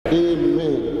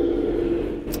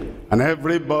And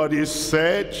everybody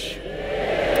said,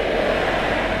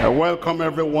 I welcome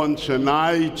everyone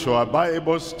tonight to our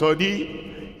Bible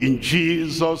study in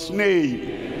Jesus'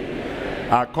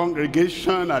 name. Our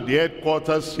congregation at the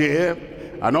headquarters here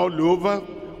and all over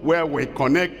where we're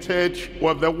connected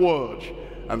with the Word.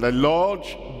 And the Lord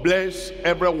bless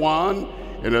everyone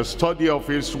in the study of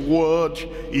His Word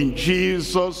in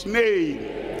Jesus' name.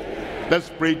 Let's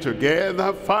pray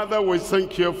together. Father, we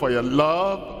thank you for your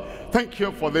love. Thank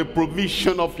you for the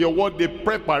provision of your word, the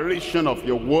preparation of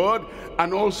your word,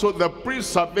 and also the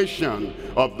preservation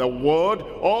of the word.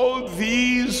 All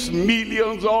these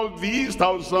millions, all these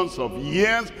thousands of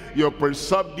years, you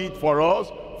preserved it for us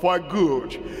for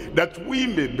good, that we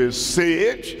may be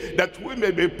saved, that we may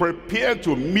be prepared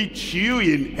to meet you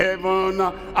in heaven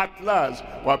at last.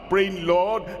 We're praying,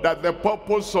 Lord, that the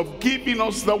purpose of giving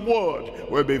us the word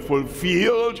will be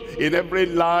fulfilled in every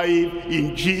life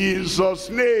in Jesus'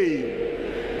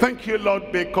 name. Thank you,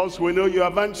 Lord, because we know you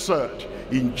have answered.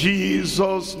 In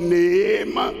Jesus'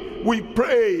 name we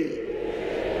pray.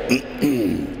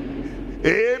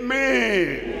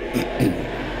 Amen.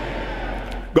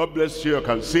 God bless you. You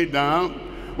can sit down.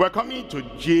 We're coming to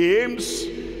James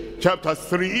chapter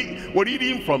 3. We're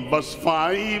reading from verse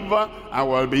 5. I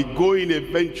will be going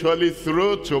eventually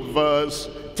through to verse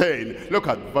 10. Look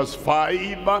at verse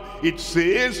 5. It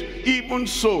says, even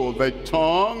so the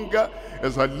tongue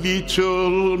is a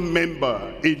little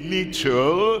member. A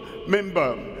little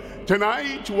member.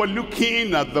 Tonight we're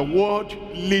looking at the word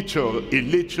little. A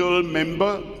little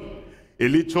member. A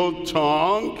little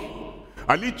tongue.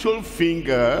 A little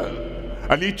finger,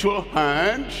 a little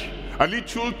hand, a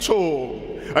little toe,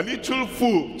 a little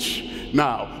foot.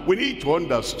 Now, we need to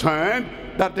understand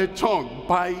that the tongue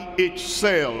by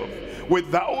itself,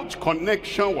 without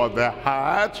connection with the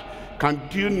heart, can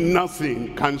do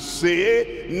nothing, can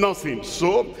say nothing.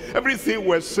 So, everything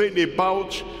we're saying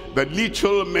about the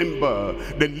little member,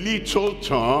 the little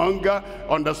tongue,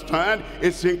 understand,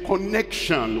 is in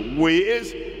connection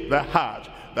with the heart.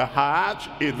 The heart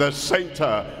is the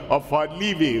center of our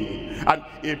living. And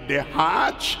if the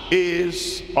heart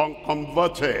is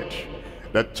unconverted,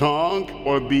 the tongue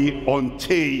will be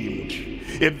untamed.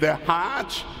 If the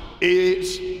heart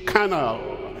is carnal,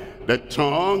 the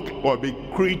tongue will be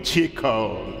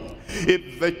critical.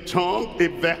 If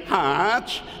the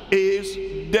heart is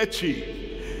dirty,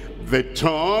 the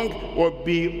tongue will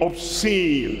be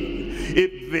obscene.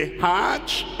 If the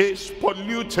heart is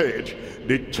polluted,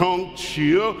 the tongue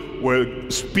too will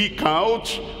speak out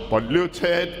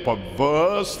polluted,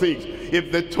 perverse things.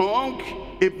 If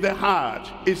the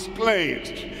heart is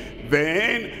cleansed,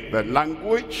 then the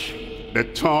language, the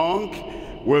tongue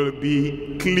will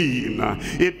be clean.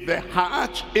 If the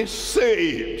heart is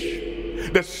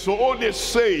saved, the soul is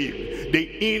saved, the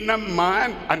inner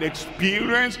man and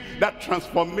experience that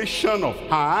transformation of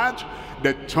heart,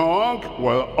 the tongue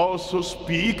will also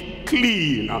speak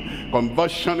clean.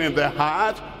 Conversion in the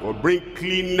heart will bring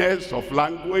cleanness of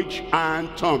language and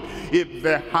tongue. If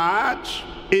the heart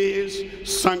is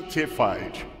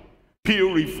sanctified,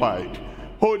 purified,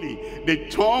 holy, the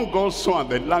tongue also and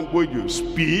the language you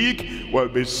speak will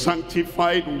be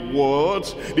sanctified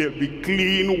words. They'll be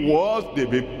clean words. They'll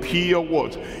be pure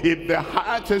words. If the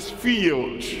heart is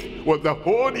filled with the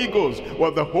Holy Ghost,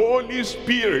 with the Holy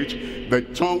Spirit, the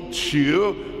tongue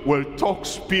too will talk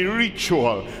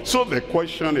spiritual. So the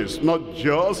question is not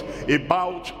just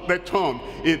about the tongue.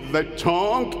 It's the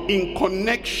tongue in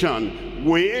connection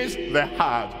with the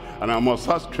heart. And I must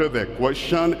ask you the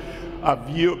question, have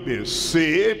you been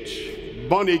saved,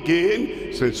 born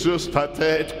again, since you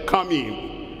started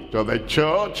coming to the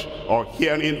church or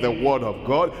hearing the word of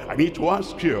God? I need to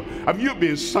ask you, have you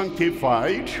been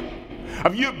sanctified?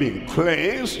 Have you been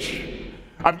cleansed?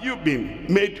 Have you been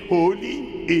made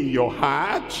holy in your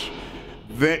heart?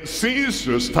 Since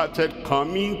you started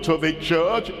coming to the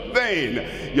church,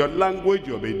 then your language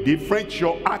will be different,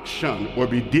 your action will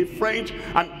be different,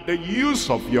 and the use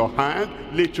of your hand,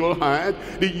 little hand,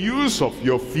 the use of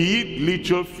your feet,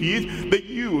 little feet, the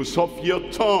use of your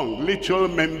tongue, little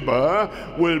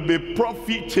member, will be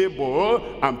profitable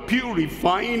and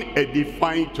purifying,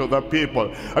 edifying to the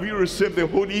people. Have you received the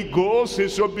Holy Ghost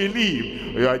since you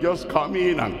believe? You are just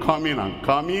coming and coming and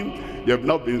coming. You have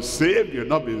not been saved, you have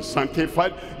not been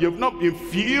sanctified, you have not been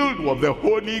filled with the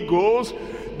Holy Ghost.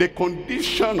 The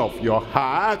condition of your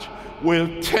heart will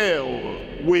tell,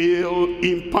 will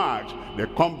impact the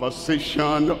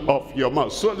conversation of your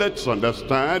mouth. So let's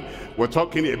understand, we're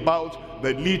talking about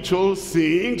the little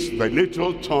things, the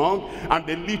little tongue, and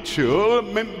the little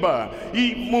member.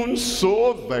 Even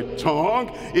so, the tongue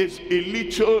is a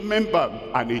little member,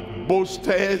 and it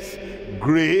boasteth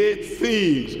great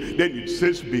things. Then it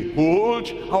says, behold,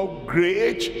 how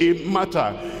great a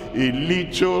matter a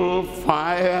little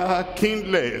fire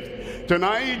kindleth.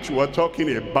 Tonight we're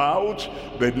talking about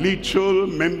the little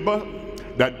member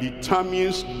that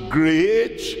determines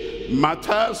great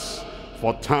matters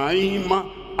for time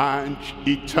and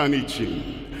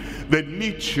eternity. The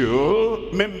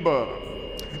little member,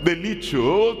 the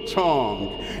little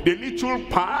tongue, the little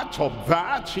part of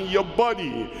that in your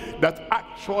body that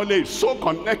actually is so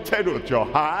connected with your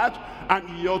heart,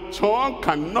 and your tongue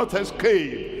cannot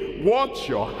escape what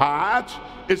your heart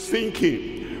is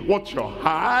thinking, what your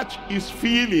heart is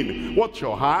feeling, what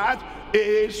your heart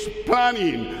is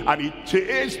planning. And it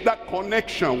is that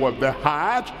connection with the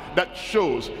heart that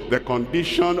shows the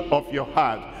condition of your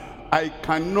heart. I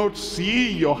cannot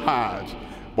see your heart,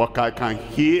 but I can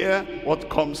hear what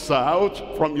comes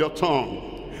out from your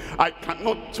tongue. I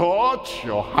cannot touch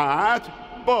your heart,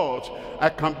 but I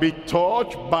can be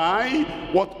touched by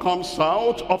what comes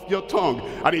out of your tongue.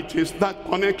 And it is that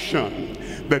connection,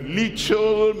 the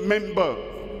little member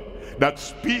that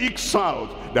speaks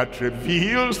out, that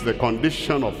reveals the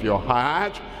condition of your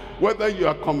heart, whether you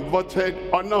are converted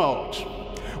or not,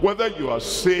 whether you are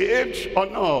saved or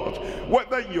not,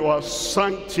 whether you are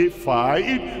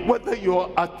sanctified, whether you are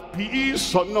at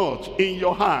peace or not in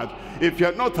your heart. If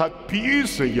you're not at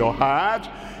peace in your heart,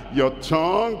 your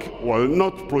tongue will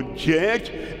not project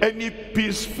any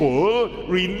peaceful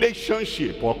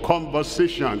relationship or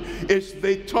conversation. It's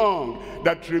the tongue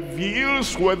that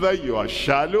reveals whether you are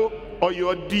shallow or you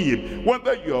are deep,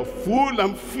 whether you are full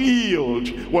and filled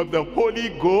with the Holy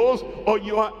Ghost or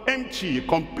you are empty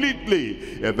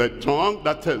completely. The tongue,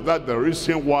 that's the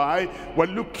reason why we're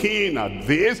looking at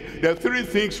this. There are three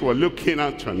things we're looking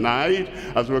at tonight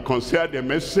as we consider the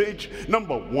message.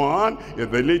 Number one is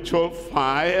the little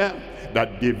fire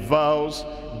that devours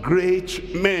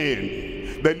great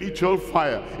men. The little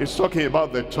fire is talking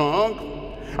about the tongue,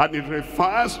 and it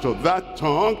refers to that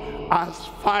tongue as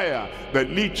fire, the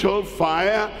little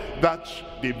fire that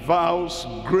devours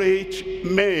great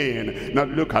men. Now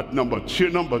look at number two.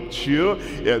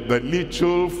 The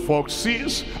little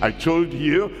foxes. I told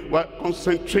you we're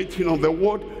concentrating on the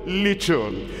word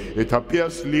little. It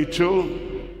appears little,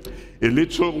 a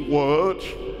little word,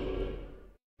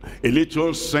 a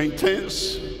little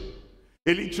sentence,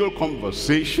 a little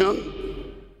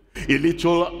conversation, a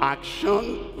little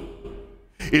action,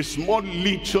 a small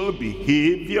little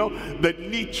behavior, the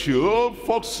little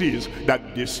foxes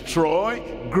that destroy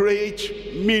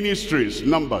great ministries.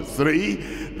 Number three,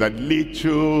 the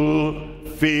little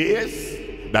faith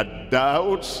that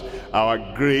doubts our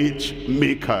great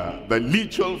maker. The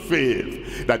little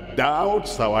faith that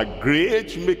doubts our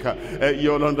great maker.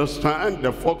 You'll understand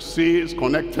the foxes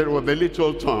connected with the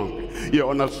little tongue. You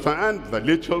understand the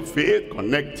little faith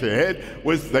connected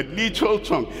with the little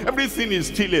tongue. Everything is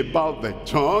still about the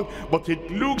tongue, but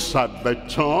it looks at the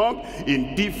tongue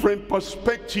in different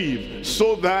perspectives,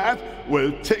 so that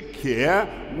we'll take care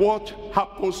what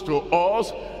happens to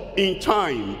us in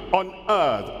time, on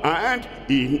earth, and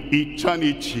in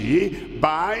eternity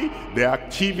by the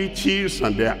activities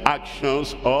and the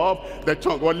actions of the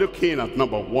tongue. We're looking at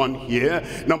number one here.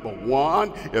 Number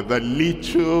one is the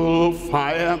little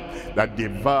fire that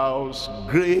devours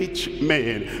great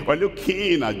men. We're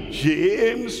looking at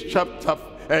James chapter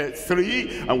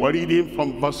 3, and we're reading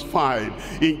from verse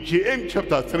 5. In James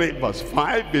chapter 3 verse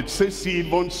 5, it says,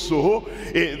 even so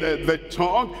the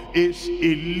tongue is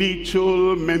a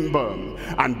little member,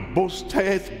 and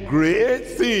boasteth great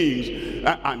things,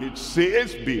 and it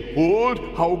says, behold,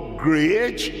 how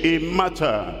great a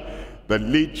matter the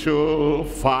little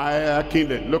fire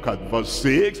kindled. Look at verse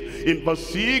 6. In verse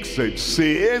 6 it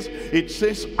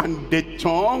says, and the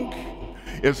tongue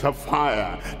is a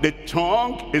fire. The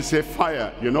tongue is a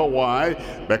fire. You know why?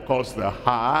 Because the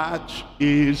heart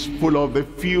is full of the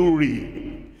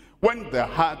fury. When the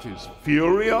heart is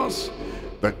furious,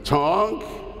 the tongue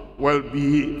will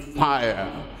be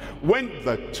fire. When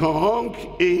the tongue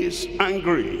is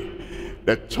angry,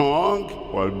 the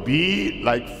tongue will be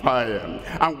like fire.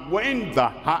 And when the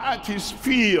heart is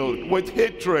filled with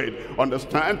hatred,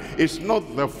 understand, it's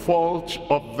not the fault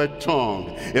of the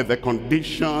tongue, it's the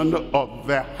condition of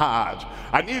the heart.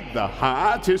 And if the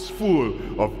heart is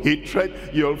full of hatred,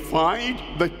 you'll find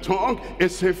the tongue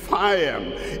is a fire,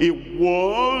 a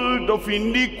world of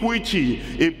iniquity.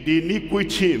 If the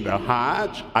iniquity in the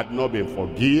heart had not been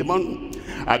forgiven,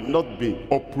 had not been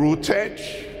uprooted,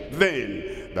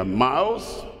 then the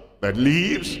mouth, the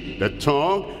lips, the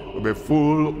tongue will be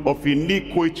full of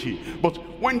iniquity. But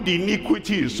when the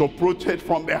iniquity is uprooted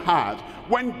from the heart,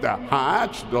 when the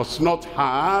heart does not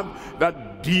have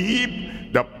that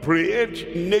deep,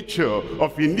 depraved nature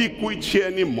of iniquity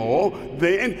anymore,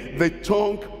 then the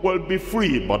tongue will be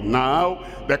free. But now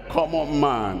the common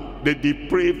man, the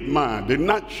depraved man, the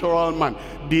natural man,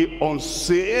 the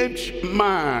unsaved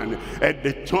man, and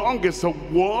the tongue is a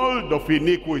world of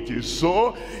iniquity.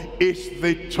 So is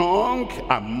the tongue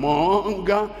among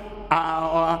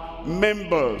our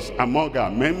members. Among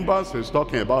our members, he's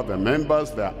talking about the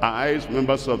members, the eyes,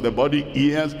 members of the body,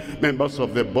 ears, members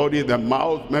of the body, the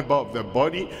mouth, member of the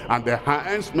body, and the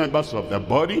hands, members of the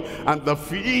body, and the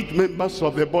feet, members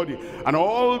of the body. And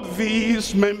all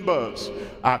these members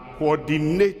are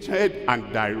coordinated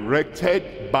and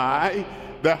directed by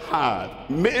the heart.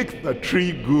 Make the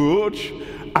tree good,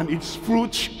 and its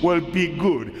fruit will be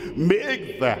good.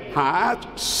 Make the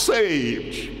heart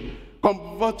saved,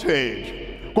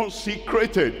 converted,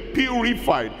 consecrated,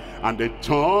 purified, and the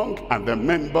tongue and the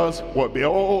members will be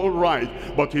all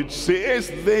right. But it says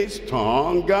this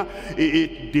tongue,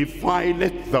 it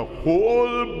defileth the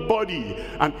whole body,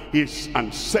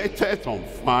 and setteth on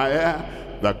fire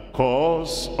the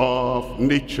cause of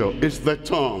nature. It's the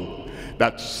tongue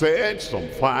that sets on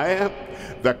fire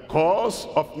the cause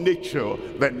of nature,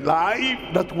 the life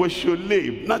that we should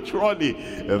live. Naturally,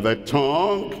 the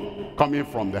tongue coming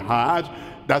from the heart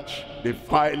that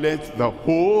defileth the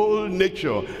whole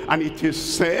nature, and it is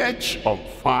set on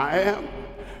fire,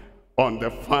 on the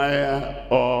fire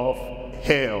of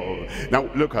hell. Now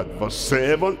look at verse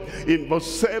 7. In verse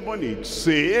 7 it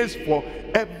says, for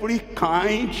every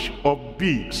kind of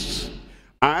beasts,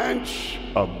 and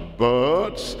of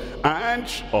birds,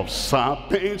 and of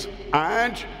serpents,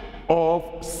 and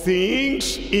of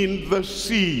things in the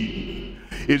sea.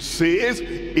 It says,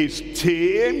 is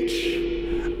tamed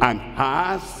and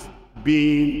has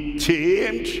been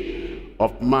tamed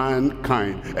of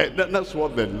mankind. That's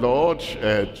what the Lord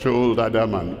told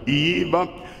Adam and Eve.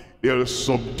 They'll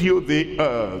subdue the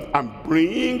earth and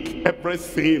bring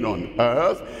everything on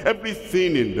earth,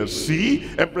 everything in the sea,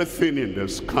 everything in the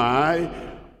sky,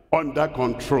 under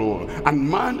control. And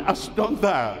man has done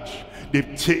that.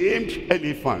 They've tamed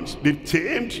elephants, they've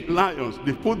tamed lions,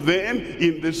 they put them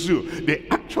in the zoo. They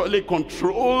actually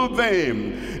control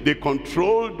them. They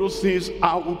control those things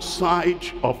outside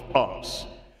of us.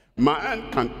 Man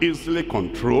can easily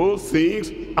control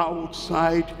things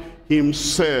outside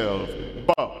himself.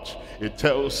 But it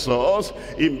tells us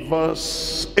in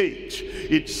verse 8,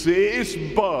 it says,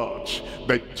 but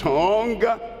the tongue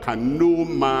can no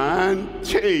man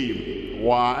tame.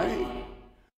 Why?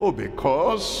 Oh,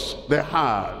 because the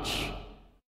heart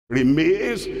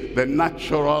remains the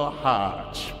natural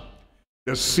heart,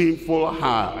 the sinful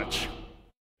heart,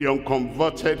 the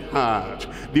unconverted heart,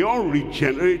 the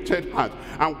unregenerated heart.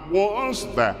 And once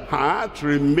the heart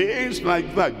remains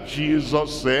like that,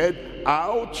 Jesus said,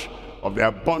 out of the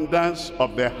abundance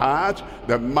of the heart,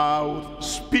 the mouth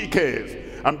speaketh.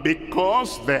 And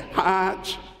because the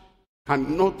heart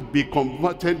cannot be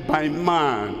converted by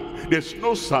man, there's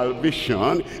no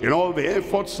salvation in all the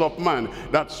efforts of man.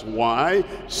 That's why,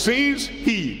 since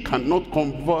he cannot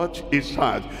convert his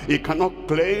heart, he cannot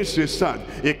cleanse his heart,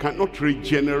 he cannot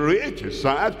regenerate his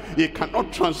heart, he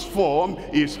cannot transform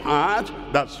his heart,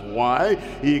 that's why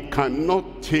he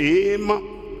cannot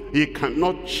tame, he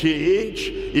cannot change,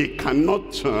 he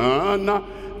cannot turn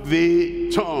the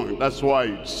tongue. That's why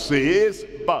it says,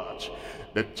 but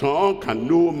the tongue can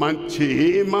no man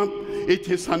tame. It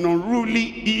is an unruly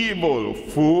evil,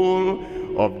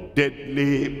 full of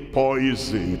deadly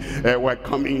poison. We're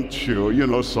coming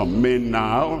to, some men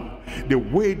now. The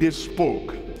way they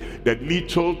spoke, the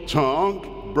little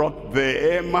tongue brought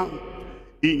them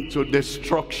into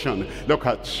destruction. Look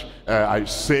at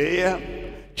Isaiah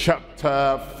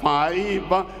chapter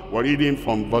 5. We're reading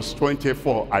from verse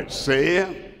 24.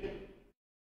 Isaiah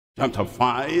chapter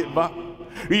 5.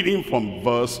 Reading from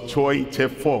verse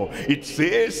 24, it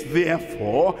says,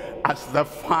 therefore, as the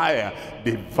fire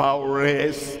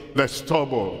devoureth the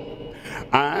stubble,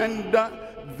 and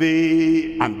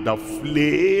the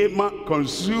flame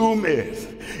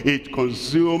consumeth, it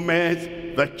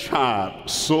consumeth the chaff,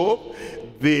 so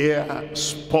their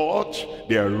spot,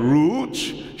 their root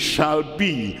shall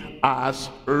be as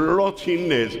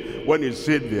rottenness. When he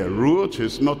said their root,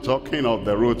 he's not talking of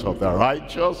the root of the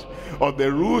righteous, or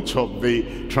the root of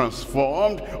the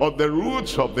transformed, or the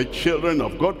root of the children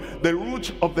of God, the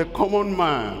root of the common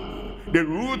man, the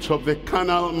root of the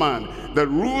carnal man, the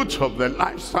root of the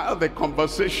lifestyle, the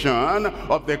conversation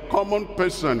of the common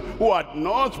person who had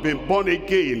not been born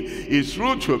again. His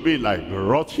root will be like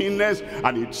rottenness,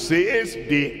 and it says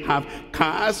they have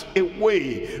cast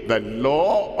away the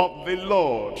law of the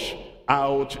Lord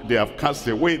out. They have cast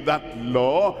away that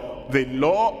law the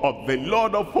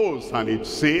Lord of hosts. And it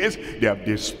says, they have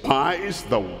despised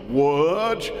the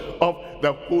word of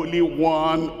the Holy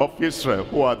One of Israel.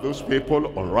 Who are those people?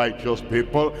 Unrighteous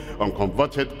people,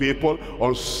 unconverted people,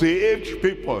 unsaved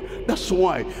people. That's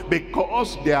why.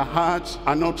 Because their hearts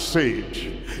are not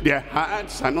saved. Their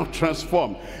hearts are not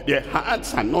transformed. Their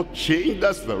hearts are not changed.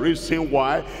 That's the reason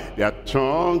why their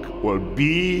tongue will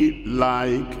be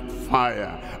like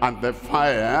fire, and the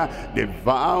fire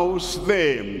devours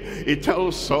them. It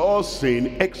tells us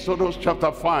in Exodus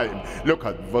chapter 5. Look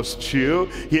at verse 2.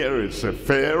 Here is a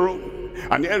Pharaoh,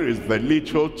 and here is the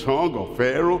little tongue of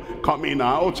Pharaoh coming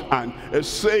out and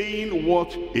saying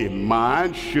what a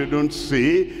man shouldn't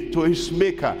say to his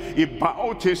maker,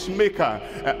 about his maker.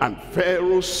 And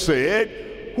Pharaoh said,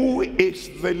 who is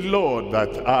the Lord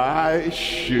that I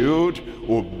should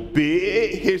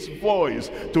obey his voice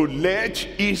to let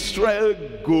Israel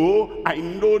go? I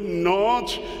know not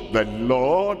the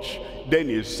Lord. Then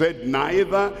he said,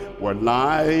 neither will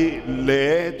I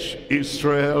let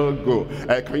Israel go.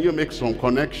 Can you make some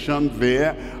connection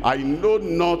there? I know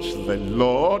not the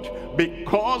Lord.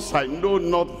 Because I know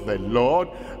not the Lord,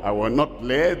 I will not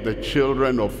let the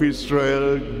children of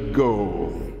Israel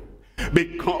go.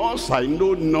 Because I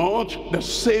know not the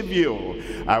Savior,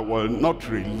 I will not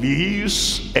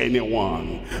release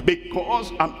anyone.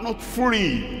 Because I'm not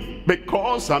free,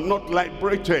 because I'm not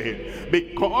liberated,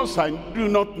 because I do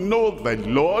not know the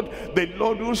Lord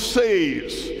who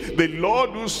saves, the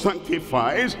Lord who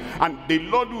sanctifies, and the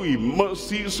Lord who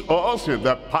immerses us in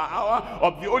the power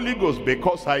of the Holy Ghost.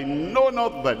 Because I know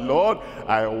not the Lord,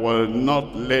 I will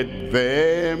not let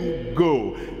them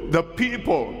go. The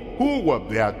people who with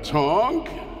their tongue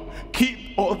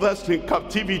keep others in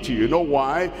captivity. You know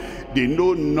why? They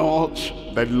know not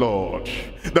the Lord.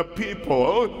 The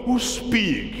people who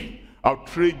speak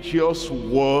outrageous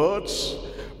words,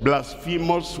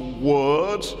 blasphemous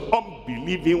words,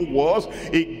 unbelieving words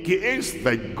against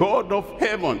the God of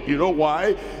heaven. You know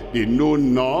why? They know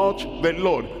not the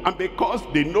Lord. And because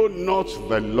they know not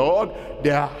the Lord,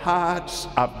 their hearts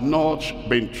have not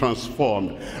been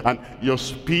transformed. And your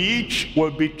speech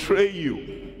will betray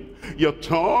you. Your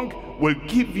tongue will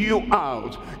give you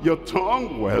out. Your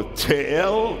tongue will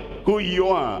tell who you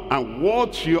are and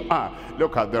what you are.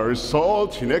 Look at the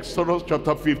result in Exodus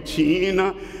chapter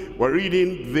 15. We're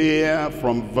reading there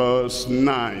from verse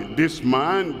 9. This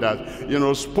man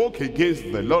that, spoke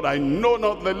against the Lord, I know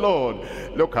not the Lord.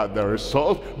 Look at the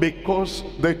result. Because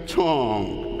the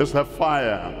tongue is a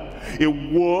fire, a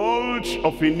world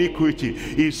of iniquity.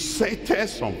 It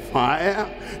setteth on fire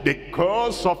the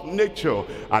curse of nature,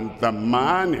 and the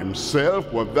man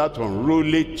himself with that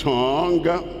unruly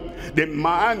tongue, the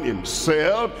man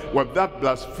himself with that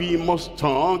blasphemous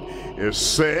tongue is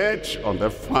set on the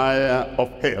fire of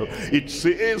hell. It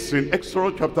says in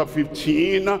Exodus chapter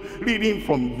 15, reading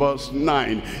from verse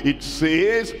 9, it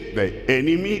says, the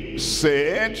enemy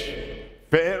said,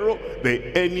 Pharaoh,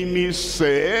 the enemy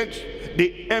said,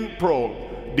 the emperor,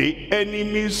 the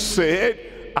enemy said,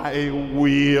 I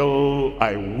will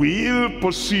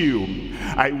pursue,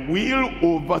 I will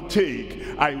overtake,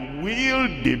 I will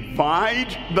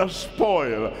divide the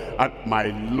spoil, and my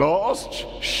lust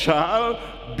shall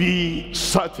be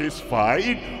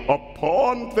satisfied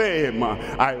upon them.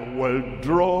 I will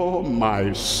draw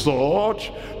my sword,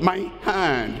 my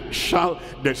hand shall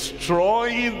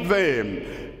destroy them.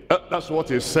 That's what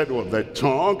he said with the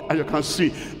tongue. And you can see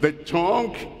the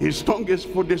tongue, his tongue is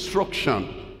for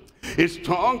destruction. His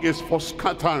tongue is for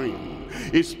scattering.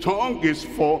 His tongue is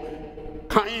for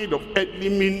kind of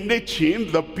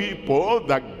eliminating the people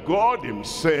that God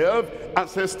himself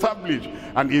has established.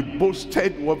 And he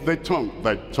boasted with the tongue.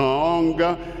 The tongue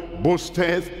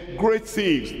boasteth great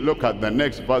things. Look at the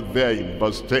next verse there in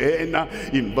verse 10.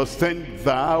 In verse 10,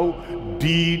 thou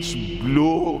didst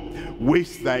blow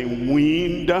with thy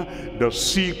wind, the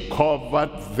sea covered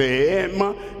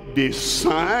them, they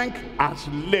sank as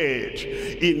lead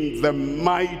in the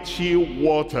mighty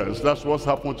waters. That's what's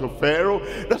happened to Pharaoh.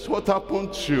 That's what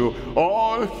happened to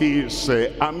all his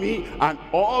army and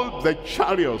all the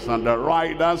chariots and the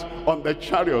riders on the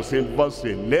chariots. In verse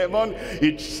 11,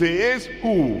 it says,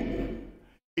 who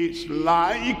is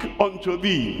like unto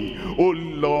thee, O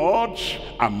Lord,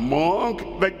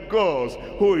 among the gods?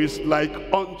 Who is like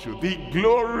unto thee,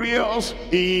 glorious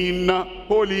in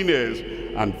holiness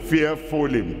and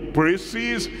fearful in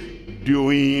praises,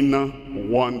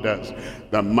 doing wonders?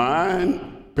 The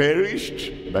man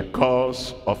perished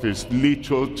because of his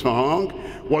little tongue,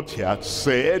 what he had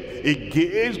said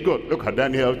against God. Look at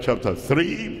Daniel chapter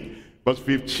 3. verse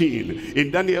 15.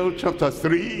 In Daniel chapter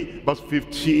 3, verse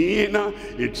 15,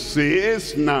 it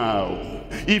says, now,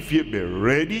 if ye be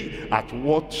ready, at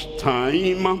what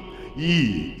time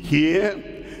ye hear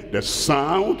the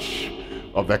sound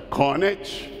of the cornet,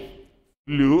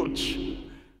 flute,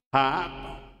 harp,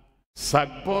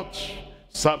 sackbut,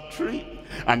 psaltery,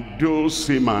 and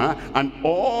dulcimer, and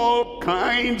all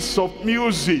kinds of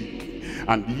music,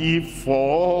 and ye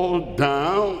fall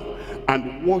down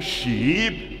and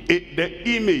worship the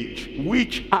image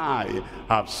which I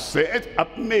have set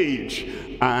up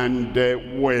made, and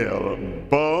well,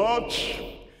 but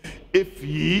if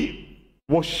ye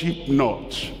worship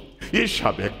not, ye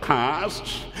shall be cast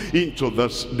into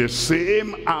the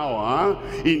same hour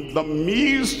in the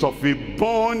midst of a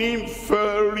burning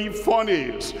fiery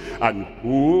furnace. And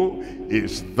who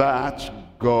is that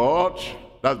God?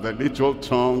 That's the little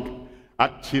tongue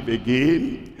active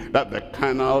again. That's the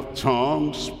carnal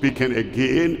tongue speaking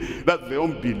again. That's the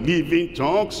unbelieving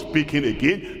tongue speaking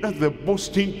again. That's the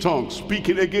boasting tongue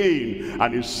speaking again.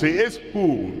 And it says,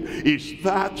 who is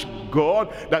that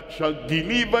God that shall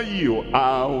deliver you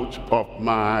out of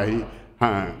my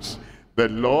hands? The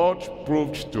Lord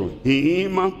proved to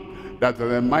him that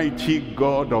the mighty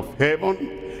God of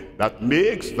heaven that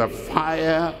makes the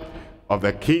fire of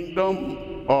the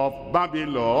kingdom of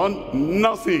Babylon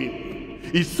nothing.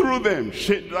 He threw them,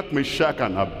 Shadrach, Meshach,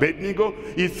 and Abednego,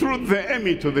 he threw them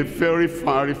into the very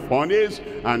fiery furnace,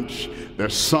 and the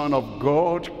Son of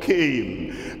God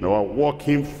came. They were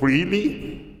walking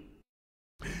freely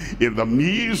in the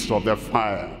midst of the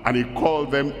fire, and he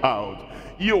called them out.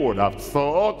 You would have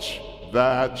thought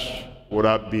that would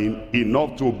have been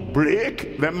enough to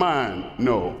break the man.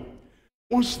 No.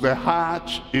 Once the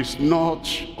heart is not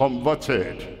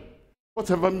converted,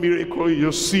 whatever miracle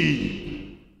you see,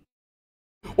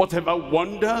 whatever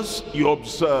wonders you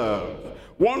observe,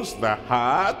 once the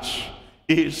heart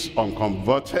is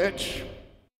unconverted,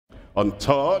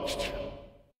 untouched,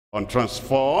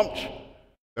 untransformed,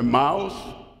 the mouth,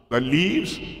 the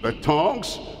lips, the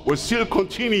tongues will still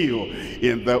continue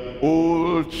in the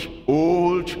old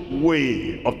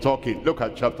way of talking. Look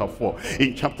at chapter 4.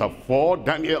 In chapter 4,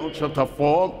 Daniel chapter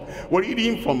 4, we're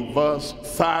reading from verse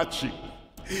 30.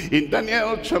 In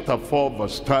Daniel chapter 4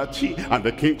 verse 30, and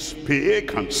the king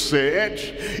spake and said,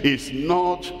 is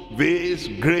not this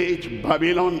great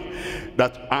Babylon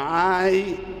that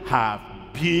I have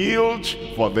built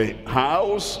for the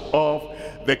house of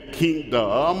the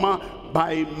kingdom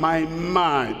by my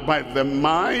might, by the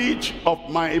might of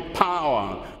my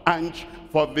power, and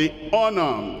for the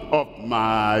honor of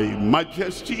my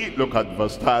majesty? Look at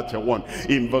verse 31.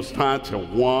 In verse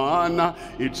 31,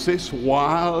 it says,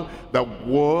 while the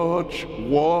word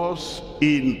was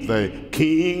in the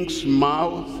king's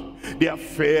mouth, there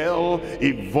fell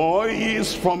a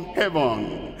voice from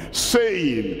heaven,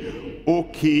 saying, O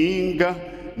King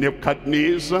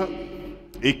Nebuchadnezzar,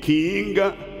 a king,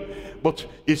 but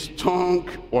his tongue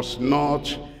was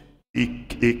not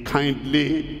a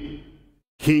kindly,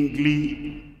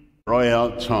 kingly,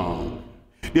 royal tongue.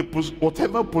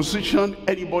 Whatever position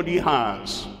anybody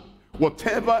has,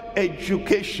 whatever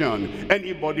education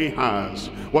anybody has,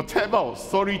 whatever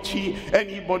authority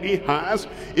anybody has,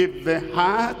 if the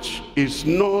heart is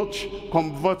not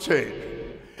converted,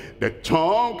 the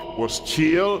tongue will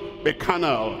still be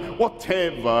carnal.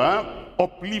 Whatever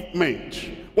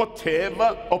upliftment,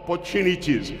 whatever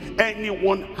opportunities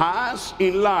anyone has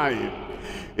in life,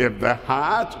 if the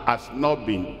heart has not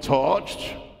been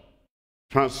touched,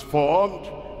 transformed,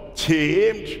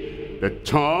 tamed, the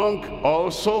tongue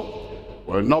also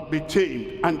will not be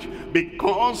tamed. And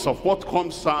because of what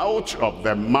comes out of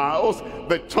the mouth,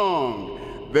 the tongue,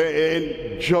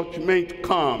 then judgment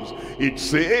comes. It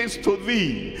says to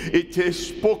thee, it is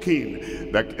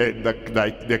spoken, that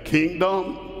the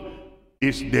kingdom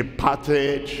is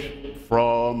departed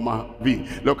from thee.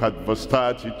 Look at verse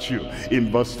 32.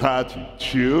 In verse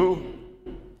 32,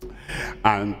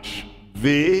 and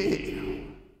they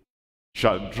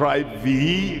shall drive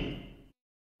thee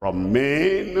from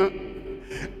men,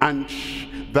 and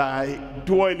thy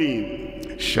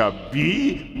dwelling shall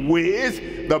be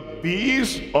with the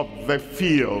beasts of the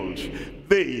field.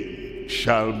 They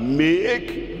shall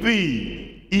make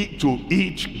thee to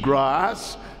eat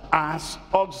grass as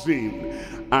oxen,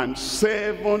 and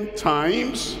 7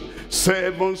 times,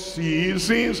 7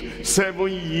 seasons, 7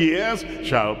 years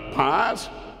shall pass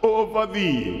over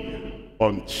thee,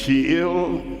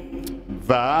 until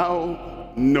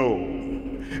thou know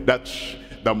that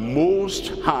the Most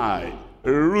High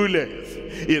ruleth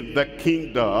in the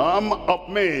kingdom of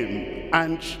men,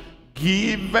 and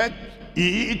giveth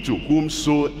he to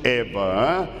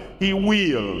whomsoever he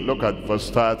will. Look at verse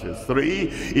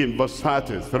 33. In verse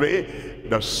 33,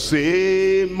 the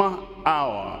same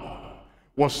hour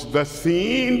was the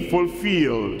thing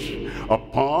fulfilled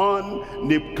upon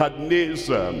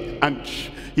Nebuchadnezzar, and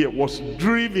he was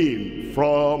driven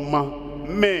from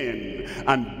men,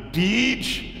 and did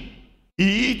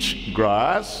eat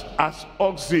grass as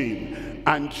oxen,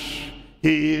 and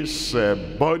his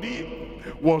body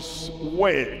was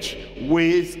wet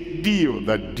with dew,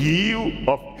 the dew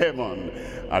of heaven.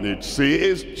 And it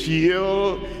says,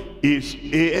 till his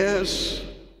ears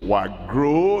were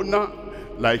grown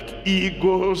like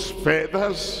eagle's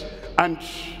feathers, and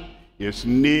his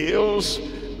nails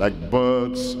like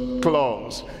birds'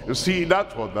 claws. You see,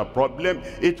 that was the problem.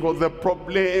 It was the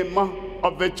problem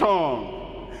of the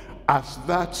tongue. Has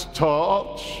that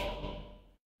stopped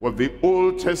with the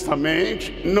Old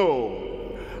Testament? No.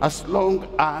 As long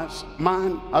as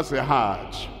man has a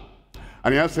heart,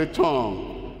 and he has a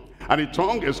tongue, and the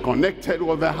tongue is connected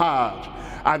with the heart,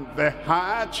 and the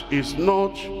heart is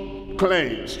not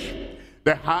cleansed,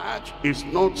 the heart is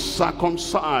not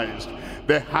circumcised,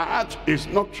 the heart is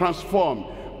not transformed,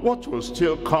 what will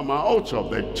still come out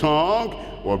of the tongue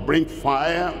will bring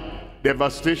fire,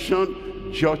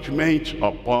 devastation, judgment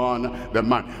upon the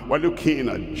man. We're looking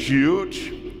at Jude.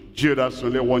 Jude has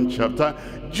only one chapter.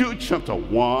 Jude chapter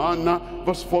 1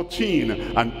 verse 14.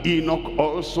 And Enoch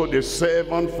also, the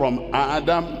seventh from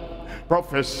Adam,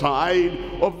 prophesied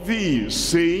of these,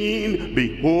 saying,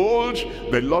 behold,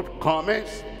 the Lord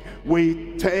cometh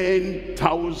with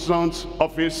 10,000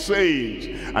 of his saints.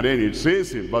 And then it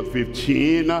says in verse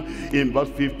 15,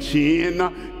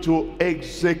 to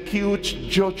execute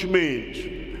judgment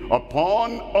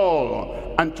upon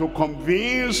all, and to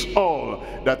convince all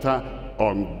that are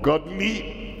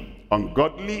ungodly,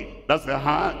 that's the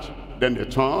heart, then the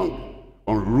tongue,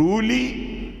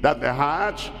 unruly, that's the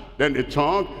heart, then the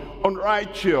tongue,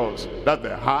 unrighteous, that's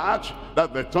the heart,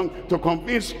 that's the tongue, to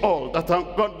convince all that are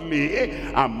godly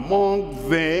among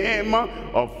them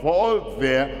of all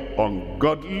their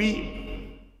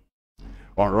ungodly,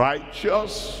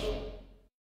 unrighteous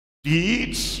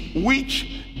deeds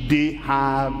which they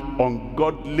have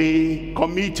ungodly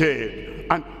committed,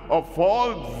 and of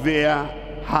all their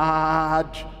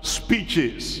hard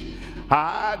speeches,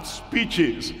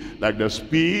 like the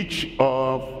speech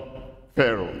of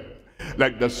Pharaoh,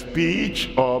 like the speech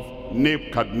of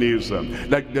Nebuchadnezzar,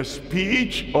 like the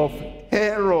speech of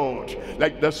Herod,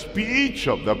 like the speech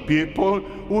of the people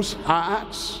whose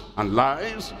hearts and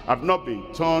lives have not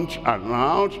been turned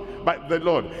around by the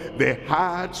Lord. The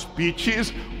hard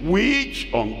speeches which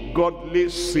ungodly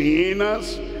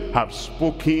sinners have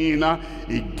spoken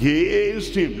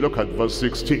against him. Look at verse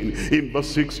 16. In verse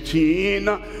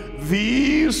 16,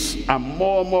 these are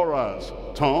murmurers,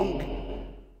 tongue,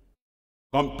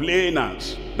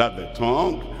 complainers, that the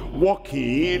tongue,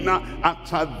 walking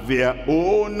after their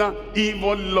own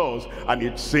evil laws. And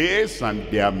it says, and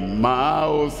their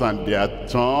mouth and their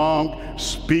tongue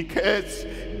speaketh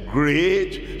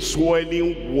great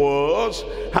swelling words,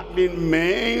 having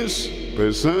men's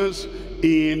persons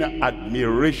in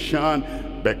admiration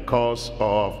because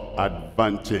of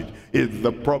advantage. Is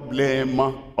the problem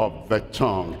of the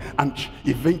tongue. And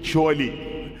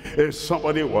eventually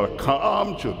somebody will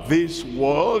come to this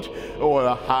world who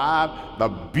will have the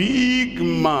big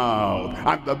mouth,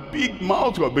 and the big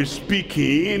mouth will be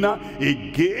speaking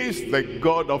against the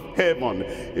God of heaven.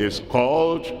 It's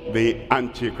called the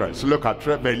Antichrist. Look at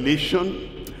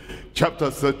Revelation chapter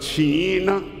 13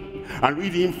 and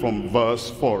reading from verse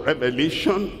 4.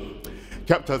 Revelation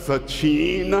chapter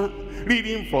 13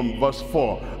 reading from verse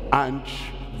 4. And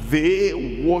they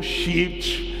worshipped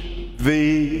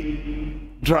the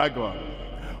dragon,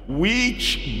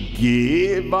 which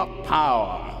gave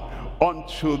power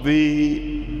unto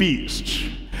the beast,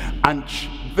 and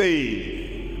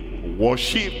they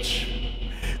worshipped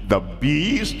the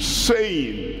beast,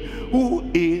 saying, who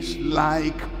is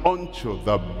like unto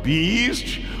the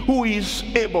beast, who is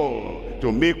able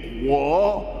to make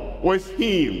war with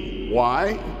him?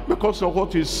 Why? Because of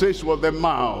what he says with the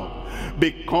mouth.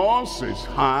 Because his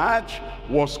heart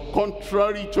was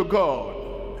contrary to God.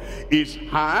 His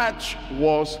heart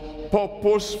was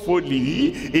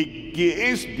purposefully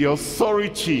against the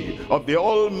authority of the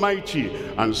Almighty,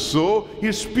 and so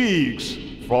he speaks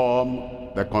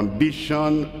from the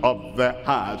condition of the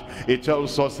heart. It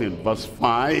tells us in verse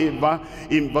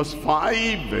 5. In verse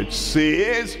 5 it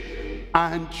says,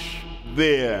 and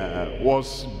there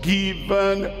was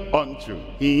given unto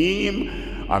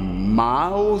him a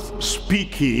mouth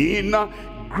speaking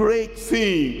great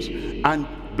things, and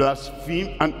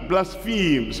blasphemes, and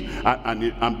blasphemies.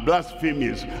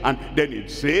 And then it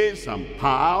says, and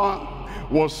power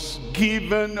was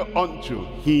given unto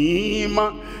him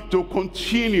to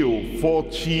continue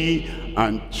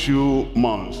 42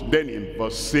 months. Then in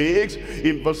verse 6,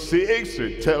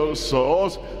 it tells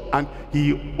us, and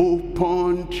he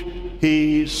opened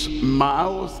his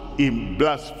mouth in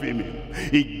blasphemy.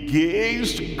 He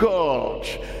gazed God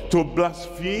to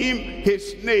blaspheme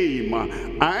his name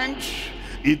and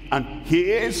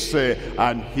his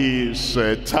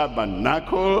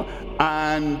tabernacle,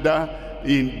 and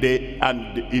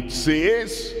it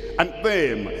says, and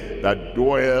them that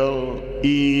dwell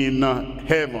in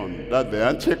heaven. That's the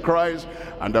Antichrist.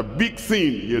 And the big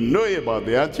thing you know about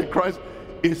the Antichrist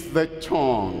is the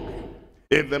tongue,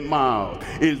 is the mouth,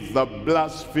 is the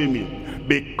blasphemy,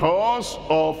 because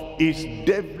of his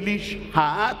devilish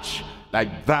heart,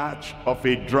 like that of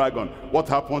a dragon. What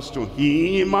happens to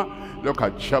him? Look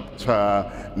at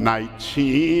chapter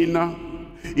 19.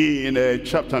 In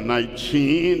chapter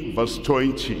 19, verse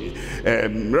 20.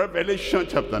 Revelation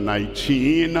chapter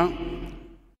 19,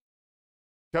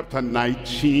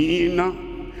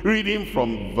 reading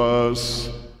from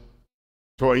verse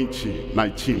 20,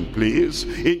 19, please.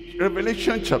 In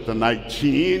Revelation chapter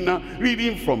 19,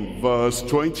 reading from verse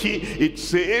 20, it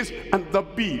says, and the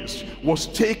beast was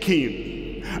taken,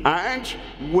 and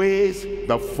with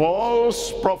the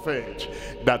false prophet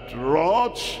that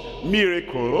wrought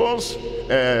miracles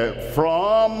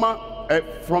from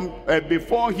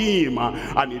before him,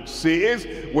 and it says,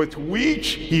 with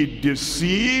which he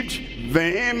deceived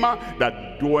them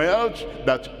that dwelt,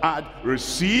 that had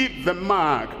received the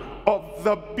mark of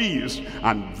the beast,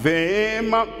 and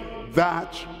them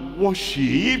that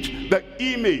worshipped the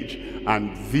image,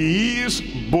 and these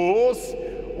both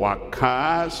were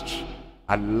cast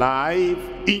alive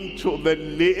into the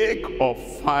lake of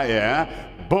fire,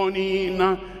 burning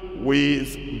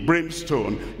with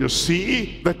brimstone. You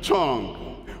see, the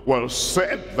tongue will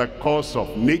set the course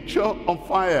of nature on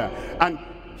fire, and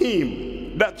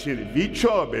him, that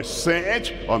individual, will be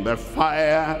set on the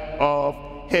fire of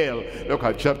hell. Look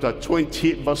at chapter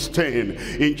 20 verse 10.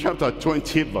 In chapter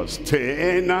 20 verse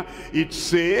 10, it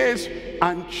says,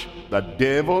 and the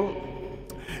devil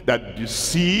that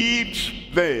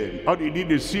deceived them. How did he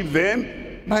deceive them?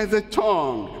 By the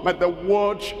tongue, by the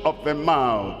words of the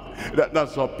mouth.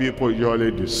 That's how people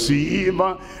usually deceive.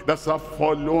 That's how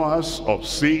followers of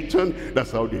Satan,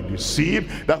 that's how they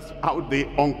deceive. That's how the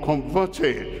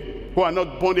unconverted, who are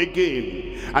not born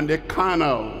again, and the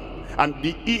carnal, and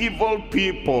the evil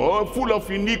people, full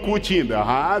of iniquity in the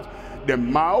heart, the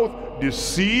mouth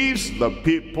deceives the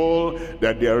people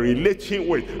that they are relating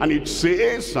with. And it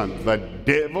says, and the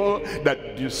devil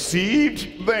that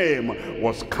deceived them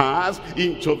was cast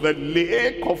into the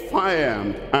lake of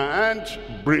fire and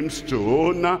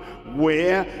brimstone,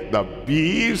 where the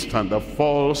beast and the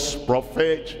false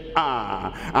prophet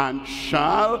are, and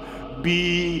shall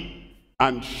be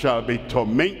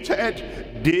tormented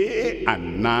day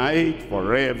and night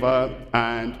forever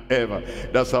and ever.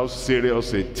 That's how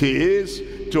serious it is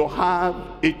to have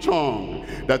a tongue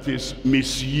that is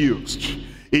misused,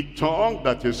 a tongue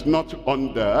that is not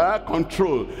under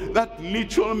control. That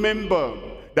little member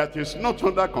that is not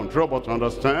under control, but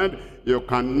understand, you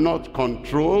cannot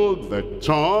control the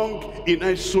tongue in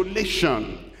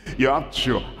isolation. You have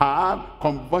to have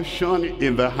conversion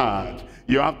in the heart.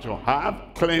 You have to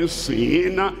have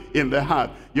cleansing in the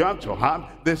heart. You have to have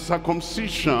the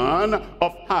circumcision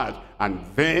of heart. And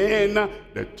then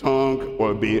the tongue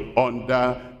will be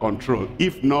under control.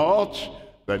 If not,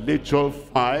 the little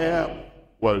fire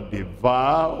will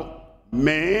devour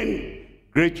men,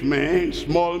 great men,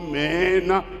 small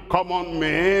men, common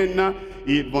men,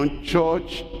 even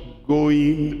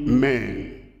church-going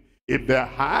men. If their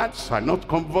hearts are not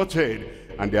converted,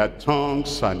 and their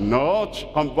tongues are not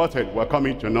converted. We're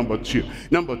coming to number two.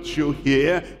 Number two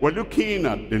here, we're looking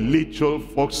at the little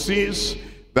foxes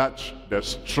that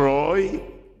destroy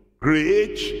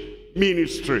great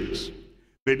ministries.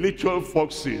 The little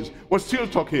foxes. We're still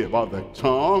talking about the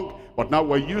tongue, but now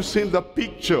we're using the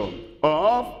picture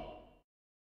of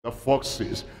the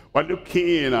foxes. We're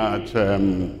looking at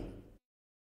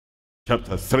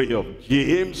chapter 3 of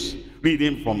James,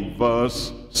 reading from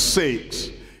verse 6.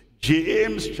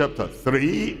 James chapter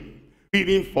 3,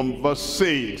 reading from verse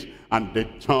 6. And the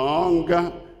tongue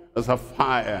is a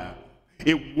fire,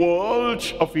 a world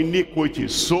of iniquity.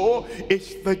 So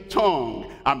is the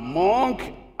tongue among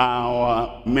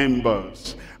our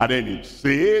members. And then it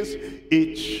says,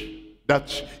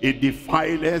 that it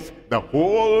defileth the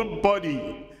whole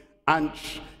body, and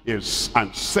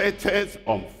setteth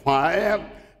on fire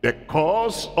the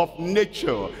course of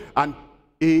nature, and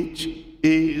it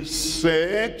is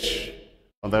set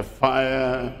on the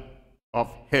fire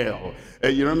of hell.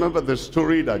 You remember the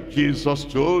story that Jesus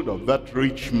told of that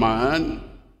rich man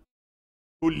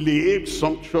who lived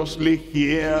sumptuously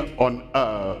here on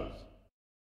earth,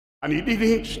 and he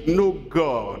didn't know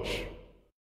God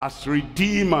as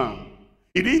Redeemer.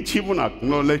 He didn't even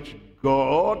acknowledge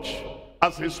God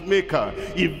as his maker.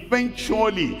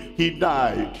 Eventually he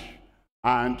died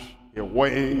and he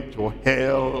went to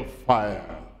hell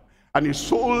fire, and his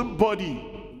whole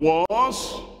body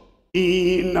was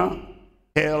in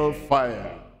hell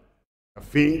fire. The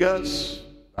fingers,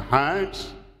 the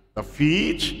hands, the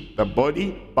feet, the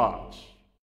body, but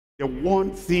the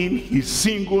one thing he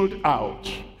singled out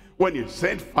when he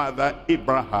said, Father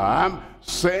Abraham,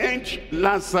 sent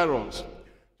Lazarus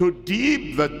to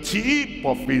dip the tip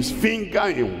of his finger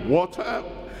in water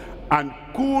and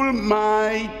cool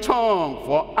my tongue,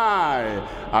 for I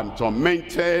am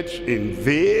tormented in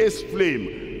this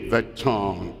flame. The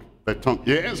tongue,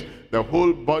 yes, the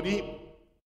whole body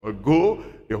will go,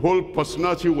 the whole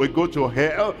personality will go to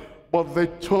hell, but the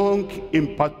tongue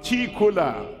in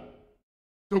particular,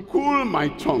 to cool my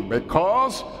tongue,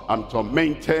 because I'm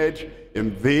tormented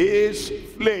in this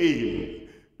flame.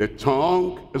 The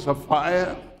tongue is a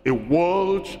fire, a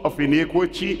world of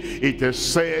iniquity. It is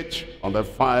set on the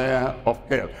fire of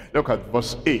hell. Look at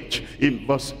verse 8. In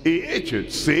verse 8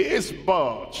 it says,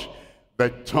 but the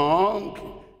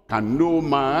tongue can no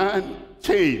man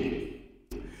tame.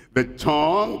 The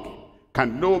tongue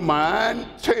can no man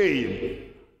tame.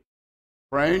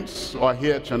 Friends who are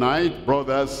here tonight,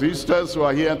 brothers, sisters who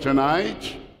are here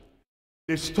tonight,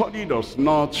 the study does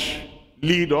not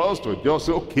lead us to just,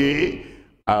 okay,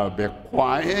 I'll be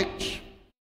quiet,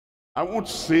 I won't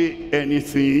say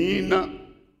anything,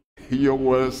 you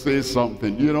will say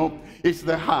something. You know, it's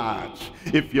the heart.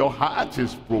 If your heart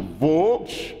is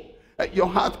provoked, your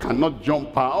heart cannot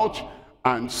jump out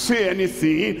and say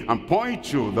anything and point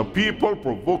to the people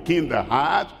provoking the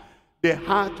heart. The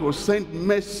heart will send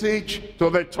message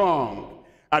to the tongue,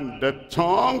 and the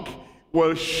tongue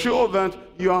will show that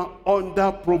you are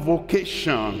under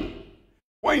provocation.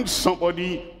 When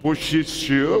somebody pushes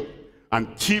you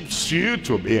and tips you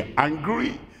to be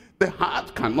angry, the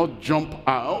heart cannot jump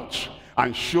out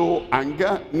and show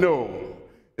anger. No.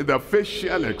 The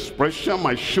facial expression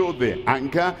might show the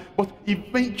anger, but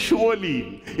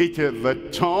eventually it is the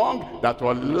tongue that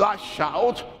will lash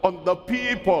out on the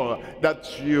people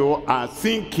that you are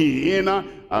thinking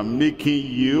and making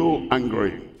you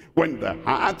angry. When the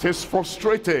heart is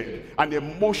frustrated and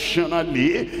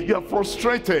emotionally you're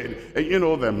frustrated, you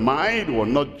know, the mind will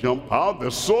not jump out, the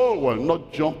soul will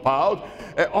not jump out.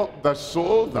 The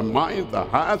soul, the mind, the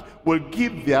heart will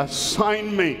give the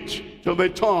assignment to the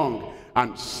tongue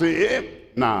and say,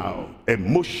 now,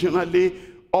 emotionally,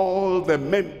 all the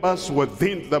members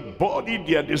within the body,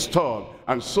 they are disturbed.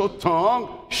 And so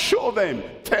tongue, show them,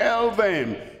 tell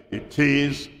them, it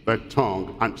is the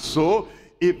tongue. And so,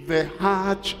 if the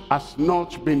heart has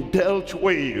not been dealt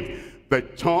with, the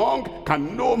tongue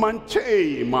can no man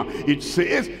tame. It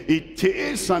says, it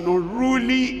is an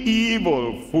unruly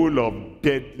evil, full of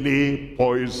deadly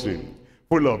poison.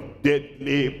 Full of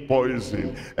deadly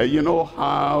poison. You know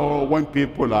how when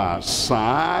people are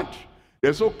sad,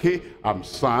 it's okay, I'm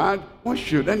sad. Why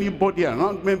should anybody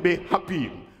around me be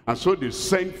happy? And so they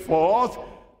send forth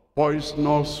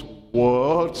poisonous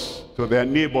words to their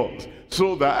neighbors,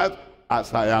 so that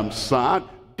as I am sad,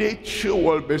 they too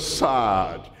will be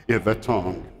sad. In the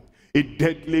tongue, a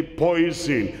deadly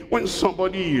poison. When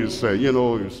somebody is, you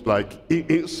know, it's like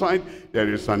inside, there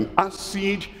is an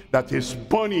acid that is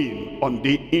burning on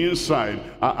the inside.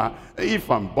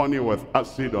 If I'm burning with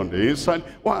acid on the inside,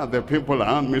 why are the people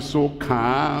around me so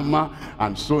calm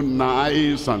and so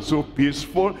nice and so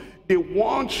peaceful? They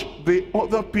want the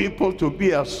other people to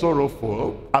be as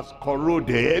sorrowful, as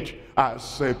corroded,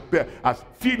 as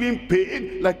feeling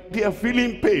pain, like they are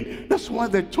feeling pain. That's why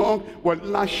the tongue will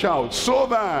lash out, so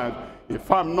that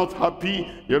if I'm not happy,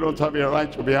 you don't have a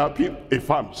right to be happy.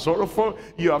 If I'm sorrowful,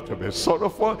 you have to be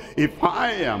sorrowful. If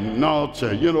I am not,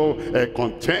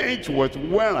 content with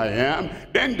where I am,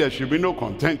 then there should be no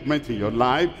contentment in your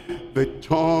life. The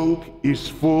tongue is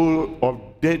full of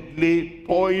deadly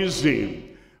poison.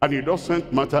 And it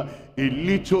doesn't matter, a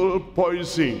little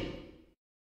poison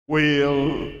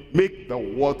will make the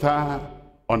water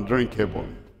undrinkable.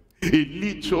 A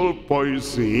little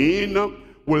poison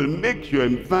will make your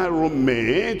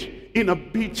environment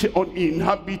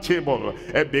uninhabitable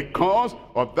because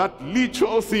of that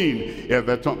little thing.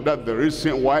 The tongue. That's the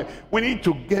reason why we need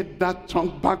to get that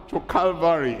tongue back to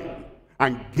Calvary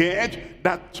and get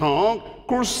that tongue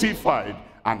crucified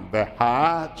and the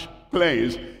heart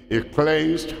cleansed. A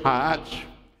cleansed heart,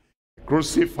 a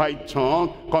crucified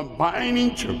tongue,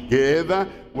 combining together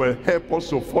will help us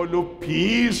to follow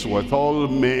peace with all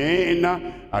men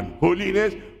and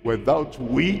holiness, without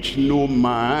which no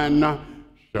man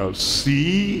shall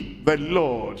see the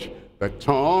Lord. The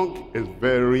tongue is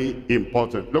very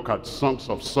important. Look at Songs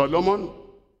of Solomon,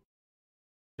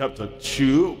 chapter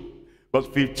 2, verse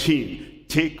 15.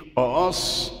 Take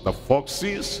us, the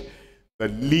foxes, the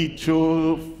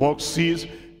little foxes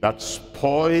that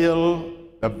spoil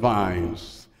the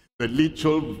vines. The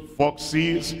little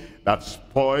foxes that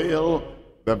spoil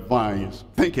the vines.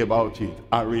 Think about it.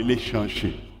 Our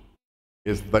relationship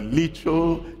is the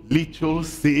little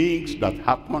things that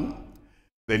happen,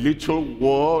 the little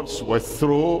words we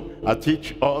throw at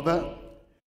each other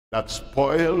that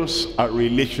spoils our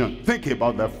relation. Think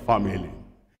about the family.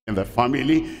 In the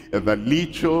family, the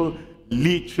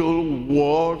little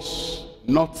words,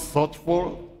 not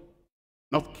thoughtful,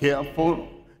 not careful,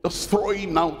 just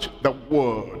throwing out the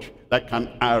word like an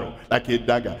arrow, like a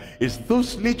dagger. It's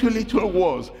those little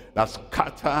words that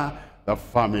scatter the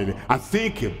family. And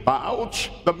think about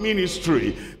the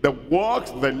ministry, the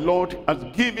works the Lord has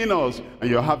given us. And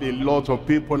you have a lot of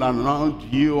people around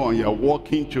you, and you're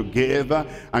working together,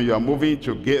 and you're moving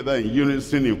together in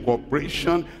unison, in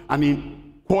cooperation, and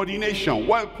in coordination,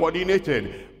 well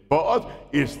coordinated. But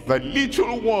it's the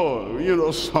little word, you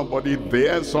know, somebody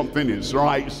there, something is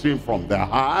rising from the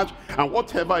heart, and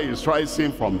whatever is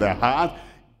rising from the heart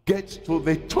gets to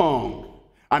the tongue.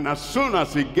 And as soon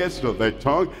as it gets to the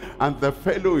tongue, and the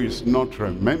fellow is not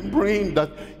remembering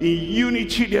that in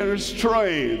unity there is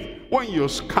strength. When you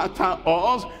scatter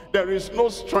us, there is no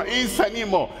strength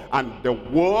anymore. And the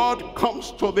word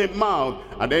comes to the mouth,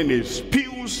 and then it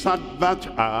spews that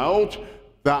out.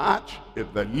 That is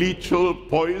the little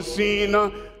poison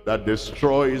that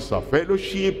destroys our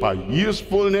fellowship, our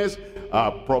usefulness,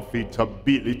 our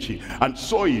profitability. And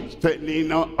so it's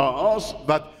telling us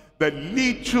that the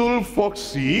little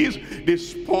foxes, they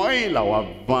spoil our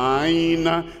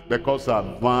vine, because our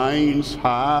vines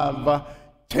have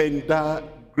tender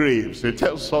grapes. It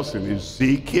tells us in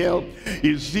Ezekiel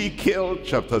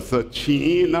chapter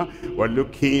 13, we're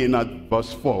looking at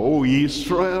verse 4. O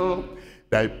Israel,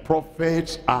 thy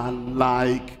prophets are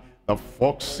like the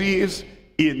foxes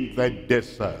in the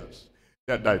deserts.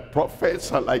 That thy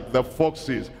prophets are like the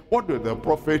foxes. What do the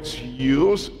prophets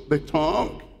use? The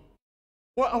tongue.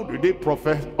 Well, how do they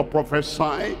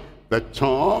prophesy? The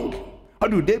tongue. How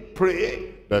do they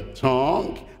pray? The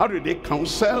tongue. How do they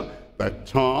counsel? The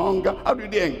tongue. How do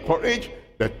they encourage?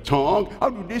 The tongue.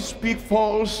 How do they speak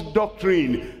false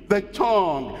doctrine? The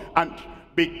tongue. And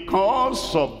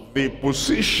because of the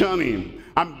positioning,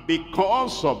 and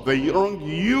because of the wrong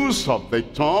use of the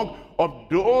tongue of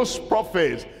those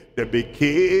prophets, they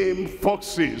became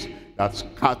foxes that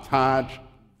scattered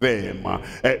them.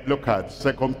 Look at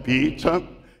 2 Peter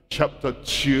chapter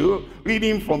 2,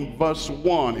 reading from verse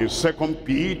 1. In 2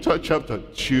 Peter chapter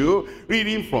 2,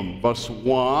 reading from verse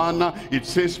 1, it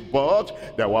says,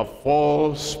 but there were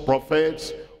false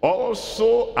prophets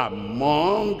also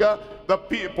among the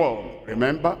people.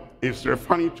 Remember, it's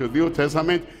referring to the Old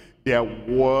Testament. There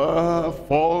were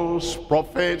false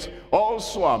prophets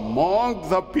also among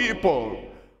the people.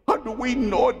 How do we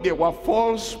know there were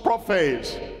false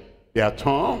prophets? Their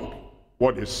tongue,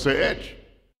 what they said,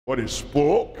 what they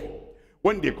spoke.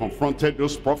 When they confronted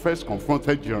those prophets,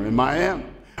 confronted Jeremiah,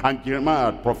 and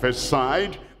Jeremiah had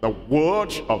prophesied the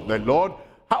word of the Lord.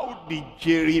 How did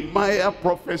Jeremiah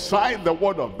prophesy the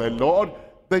word of the Lord?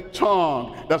 The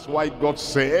tongue. That's why God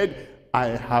said, I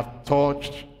have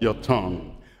touched your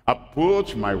tongue. I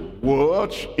put my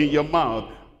word in your mouth.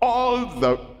 All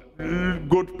the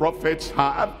good prophets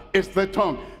have is the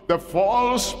tongue. The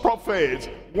false prophets,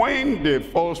 when the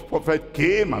false prophet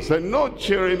came and said, no,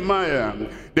 Jeremiah,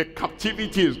 the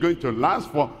captivity is going to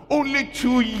last for only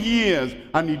 2 years,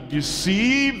 and he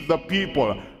deceived the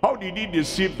people. How did he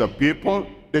deceive the people?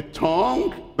 The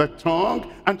tongue.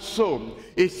 And so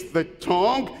it's the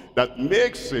tongue that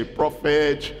makes a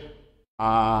prophet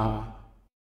a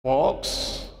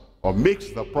fox, or makes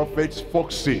the prophets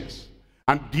foxes.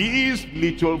 And these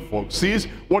little foxes,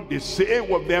 what they say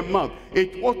with their mouth,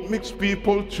 it's what makes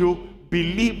people to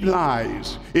believe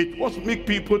lies. It's what makes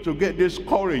people to get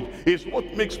discouraged. It's what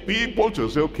makes people to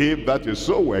say, okay, if that is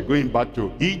so, we're going back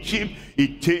to Egypt.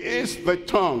 It is the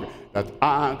tongue that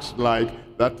acts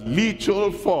like that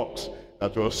little fox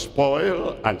that will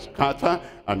spoil and scatter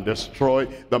and destroy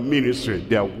the ministry.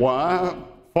 There were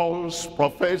false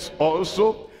prophets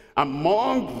also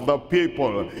among the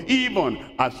people, even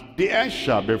as there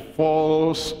shall be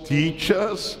false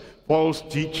teachers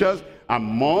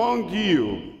among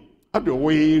you. How do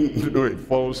we know a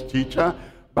false teacher?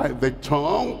 By the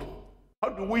tongue. How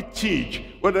do we teach?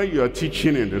 Whether you are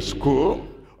teaching in the school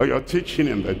or you're teaching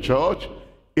in the church,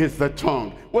 it's the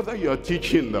tongue. Whether you're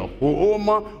teaching in the home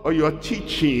or you're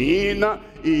teaching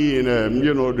in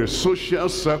the social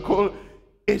circle,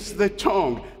 it's the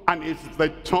tongue. And it's the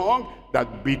tongue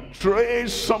that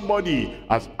betrays somebody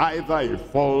as either a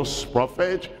false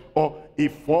prophet or a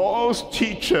false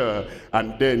teacher.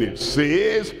 And then it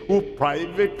says, who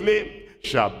privately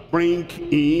shall bring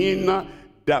in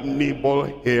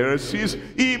damnable heresies,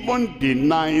 even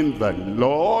denying the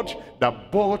Lord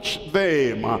that bought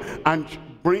them, and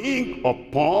bring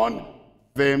upon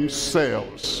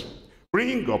themselves.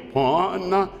 Bring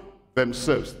upon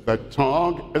themselves. The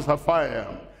tongue is a fire,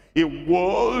 a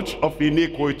world of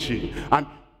iniquity, and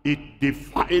it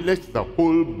defileth the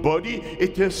whole body.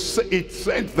 It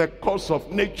sets the course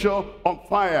of nature on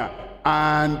fire,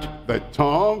 and the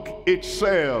tongue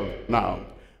itself. Now,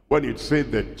 when it says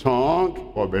the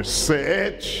tongue will be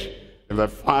set in the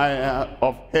fire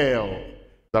of hell,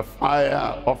 the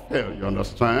fire of hell, you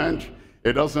understand?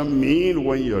 It doesn't mean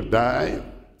when you die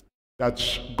that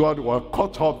God will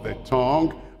cut off the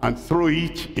tongue and throw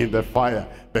it in the fire,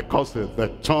 because it's the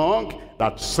tongue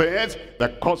that sets the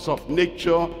course of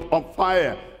nature on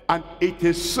fire, and it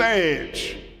is set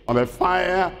on the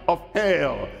fire of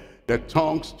hell. The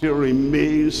tongue still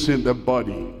remains in the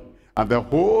body, and the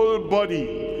whole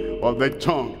body of the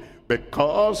tongue,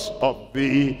 because of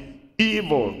the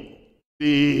evil,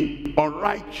 the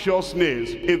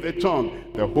unrighteousness in the tongue,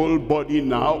 the whole body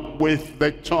now with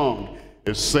the tongue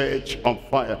is set on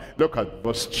fire. Look at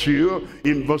verse 2.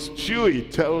 In verse 2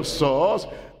 it tells us,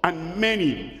 and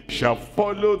many shall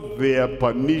follow their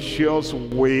pernicious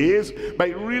ways, by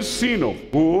reason of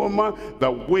whom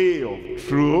the way of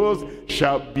truth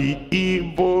shall be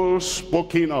evil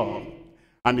spoken of.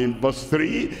 And in verse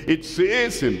 3 it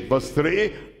says, in verse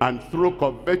 3, and through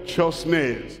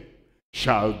covetousness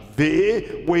shall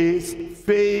they with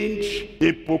faint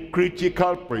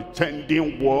hypocritical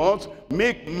pretending words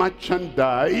make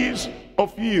merchandise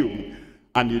of you.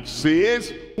 And it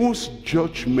says, whose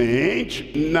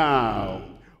judgment now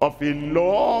of a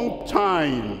long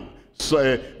time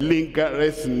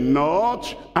lingereth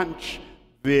not, and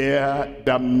their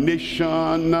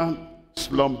damnation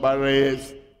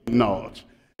slumbereth not.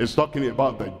 It's talking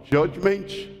about the judgment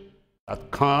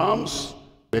that comes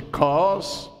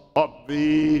because of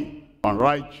the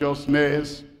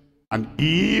unrighteousness and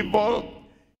evil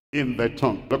in the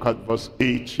tongue. Look at verse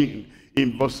 18.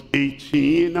 In verse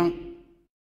 18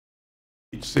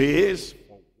 it says,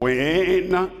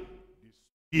 when you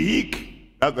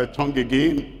speak, that's the tongue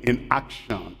again, in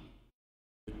action.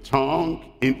 The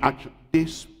tongue in action. They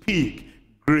speak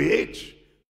great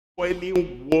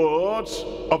swelling words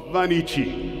of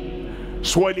vanity,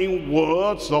 swelling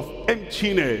words of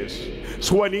emptiness,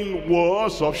 swelling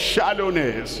words of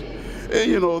shallowness.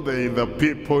 You know, the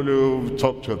people who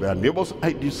talk to their neighbors,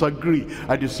 I disagree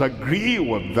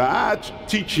with that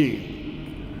teaching.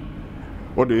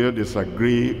 What do you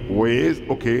disagree with?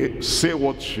 Okay, say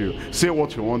what you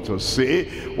want to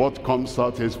say. What comes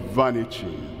out is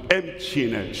vanity,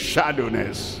 emptiness,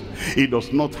 shallowness. It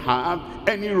does not have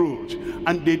any root,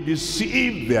 and they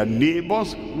deceive their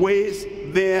neighbors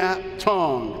with their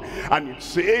tongue. And it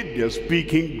said they're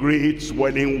speaking great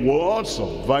swelling words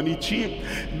of vanity.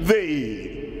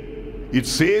 It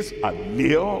says,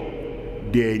 allure,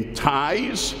 they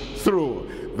entice through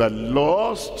the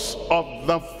lusts of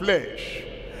the flesh.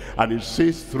 And it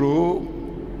says through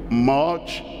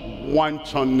much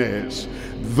wantonness,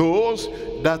 those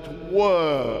that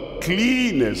were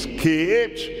clean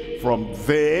escaped from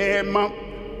them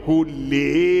who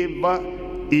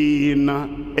live in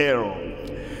error.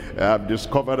 I've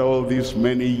discovered all these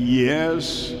many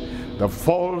years, the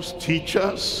false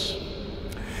teachers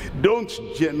don't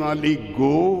generally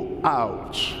go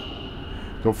out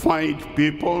to find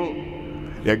people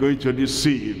they're going to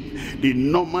deceive. They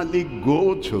normally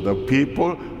go to the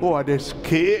people who had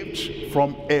escaped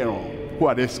from error, who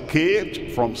had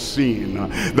escaped from sin,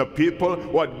 the people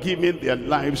who had given their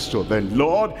lives to the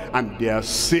Lord, and they are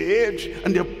saved,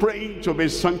 and they're praying to be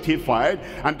sanctified,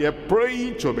 and they're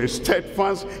praying to be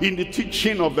steadfast in the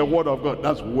teaching of the word of God.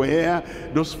 That's where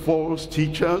those false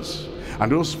teachers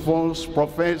and those false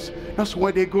prophets, that's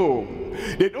where they go.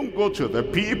 They don't go to the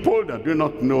people that do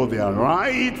not know their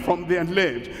right from their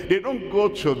left. They don't go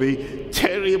to the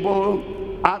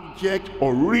terrible, abject,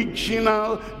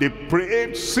 original,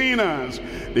 depraved sinners.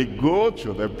 They go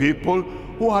to the people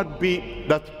who had been,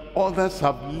 that others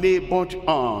have labored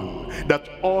on, that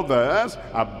others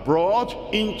are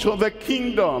brought into the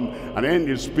kingdom. And then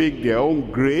they speak their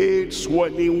own great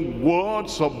swelling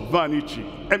words of vanity,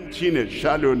 emptiness,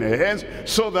 shallowness,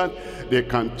 so that they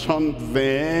can turn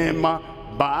them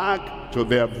back to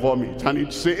their vomit. And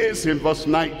it says in verse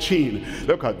 19,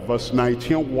 look at verse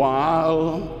 19,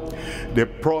 while they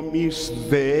promise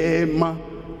them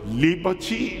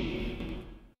liberty.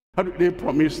 How do they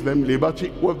promise them liberty?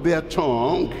 With their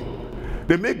tongue.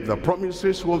 They make the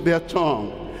promises with their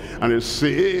tongue. And they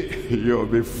say, you'll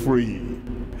be free.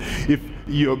 If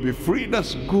you'll be free,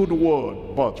 that's a good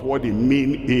word. But what they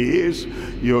mean is,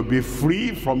 you'll be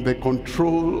free from the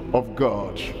control of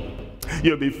God.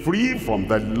 You'll be free from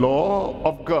the law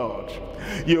of God.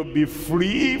 You'll be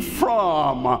free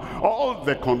from all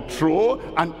the control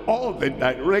and all the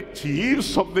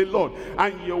directives of the Lord.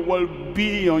 And you will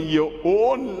be on your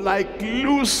own like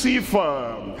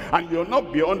Lucifer. And you'll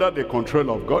not be under the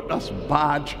control of God. That's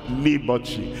bad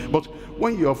liberty. But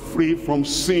when you're free from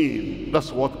sin,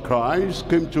 that's what Christ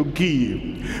came to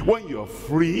give. When you're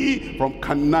free from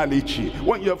carnality,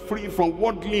 when you're free from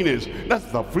worldliness, that's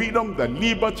the freedom, the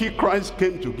liberty Christ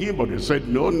came to give. But he said,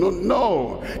 no, no,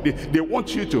 no. They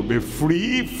want you to be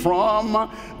free from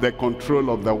the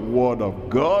control of the word of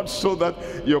God, so that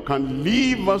you can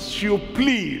live as you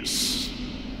please.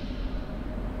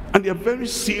 And they're very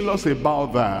serious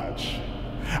about that.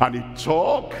 And they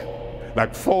talk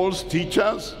like false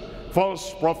teachers,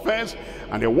 false prophets,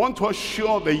 and they want to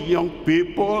assure the young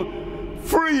people,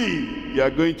 free, you are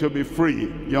going to be free.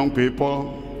 Young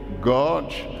people,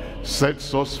 God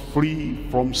sets us free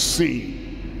from sin.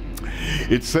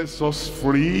 It sets us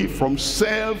free from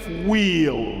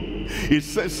self-will. It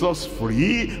sets us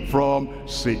free from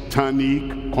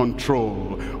satanic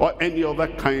control or any other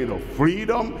kind of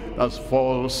freedom. That's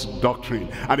false doctrine.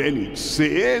 And then it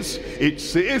says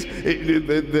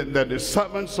that the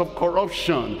servants of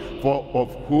corruption, for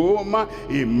of whom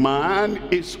a man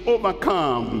is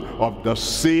overcome, of the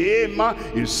same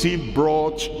is he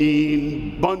brought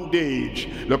in bondage.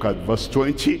 Look at verse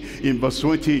 20. In verse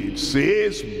 20 it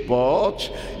says,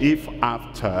 but if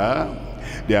after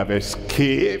they have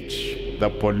escaped the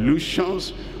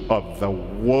pollutions of the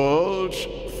world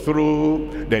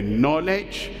through the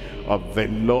knowledge of the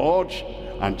Lord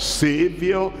and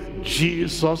Savior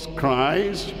Jesus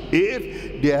Christ,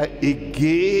 if they are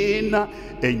again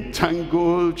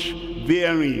entangled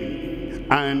therein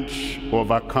and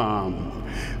overcome,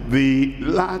 the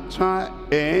latter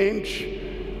end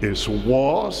is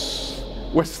worse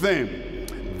with them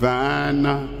than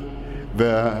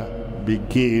the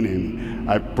beginning.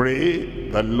 I pray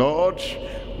the Lord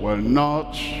will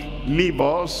not leave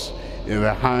us in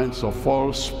the hands of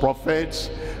false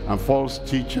prophets and false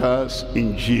teachers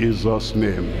in Jesus'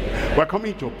 name. We're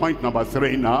coming to point number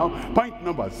 3 now. Point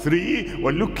number 3,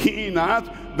 we're looking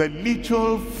at the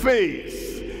little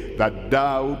faith that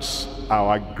doubts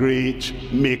our great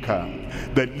maker.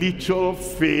 The little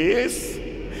faith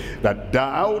that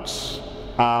doubts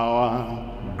our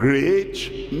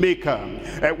great maker.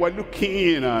 We're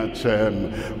looking at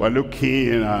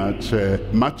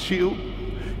Matthew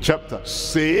chapter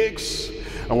 6,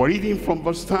 and we're reading from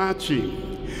verse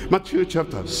 30. Matthew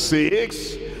chapter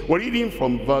 6, we're reading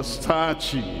from verse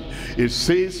 30. It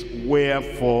says,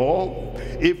 wherefore,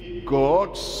 if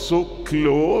God so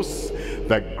clothes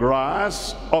the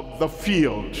grass of the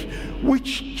field,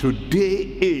 which today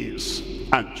is,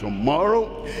 and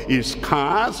tomorrow is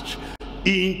cast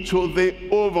into the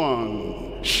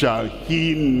oven, shall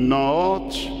he not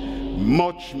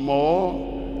much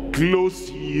more clothe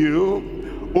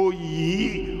you, O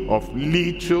ye of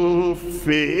little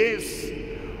faith?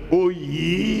 O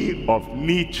ye of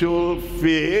little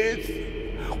faith?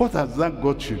 What has that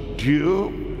got to do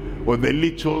with the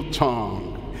little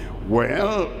tongue?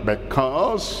 Well,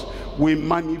 because we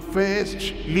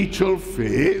manifest little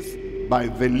faith by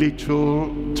the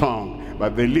little tongue, by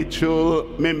the little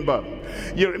member.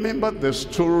 You remember the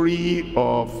story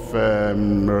of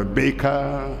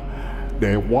Rebecca,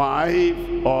 the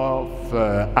wife of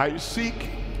Isaac,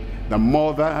 the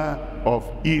mother of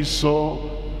Esau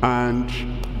and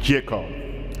Jacob.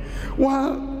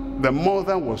 Well, the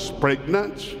mother was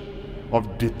pregnant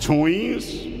of the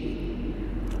twins.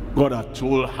 God had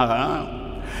told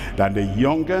her that the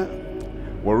younger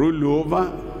will rule over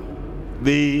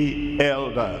the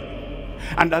elder,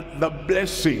 and that the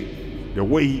blessing, the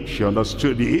way she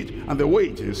understood it and the way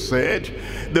it is said,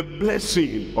 the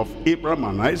blessing of Abraham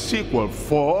and Isaac will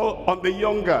fall on the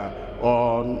younger,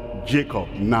 on Jacob.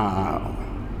 Now,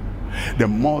 the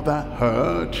mother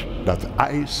heard that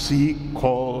Isaac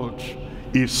called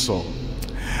Esau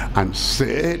and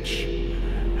said,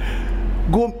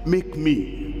 Go make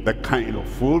me the kind of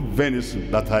full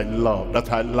venison that I love,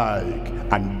 that I like,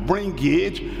 and bring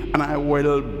it, and I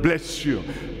will bless you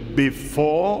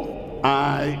before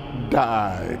I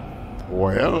die.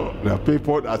 Well, there are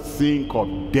people that think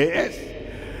of death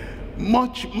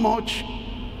much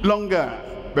longer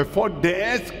before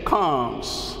death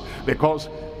comes, because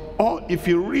if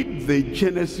you read the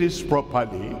Genesis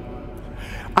properly,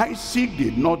 Isaac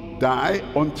did not die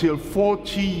until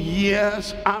 40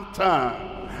 years after,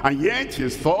 and yet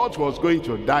his thought was going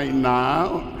to die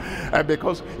now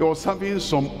because he was having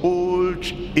some old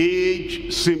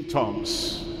age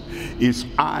symptoms. His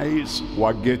eyes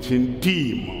were getting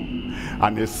dim,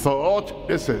 and he thought,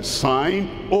 this is a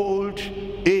sign, old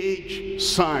age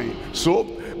sign. So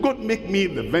God, make me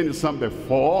the venison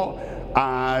before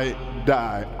I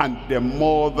die. And the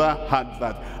mother had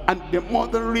that, and the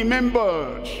mother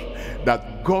remembered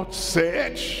that God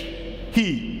said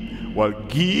he will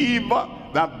give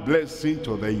that blessing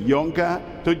to the younger,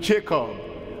 to Jacob.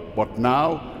 But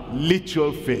now,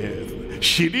 little faith.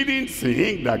 She didn't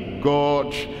think that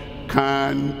God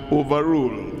can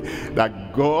overrule,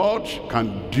 that God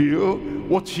can do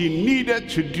what he needed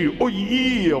to do. Oh,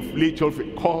 ye of little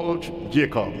faith, called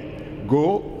Jacob,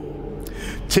 go,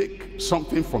 take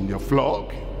something from your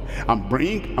flock and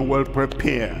bring, and we'll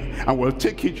prepare, and we'll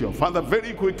take it to your father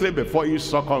very quickly before he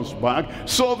circles back,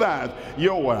 so that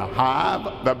you will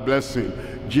have the blessing.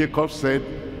 Jacob said,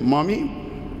 Mommy,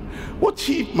 what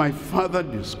if my father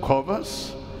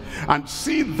discovers and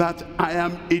see that I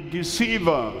am a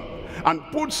deceiver and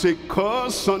puts a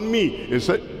curse on me? He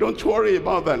said, don't worry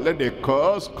about that. Let the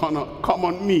curse come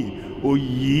on me. O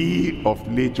ye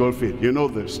of little faith. You know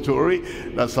the story.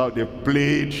 That's how they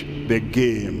played the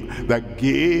game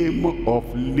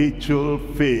of little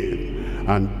faith.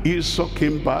 And Esau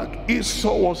came back.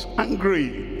 Esau was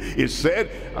angry. He said,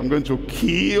 I'm going to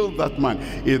kill that man.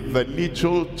 It's the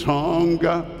little tongue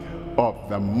of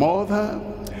the mother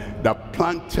that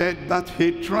planted that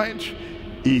hatred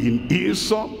in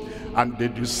Esau, and the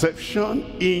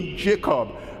deception in Jacob,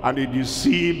 and he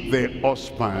deceived the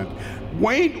husband.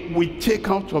 When we take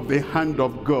out of the hand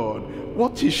of God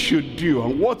what he should do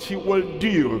and what he will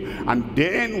do, and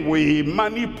then we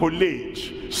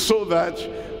manipulate so that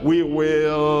we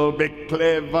will be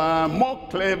clever, more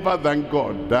clever than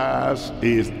God, that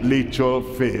is little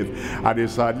faith. And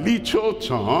it's a little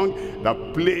tongue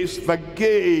that plays the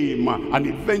game, and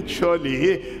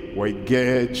eventually we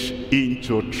get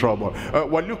into trouble.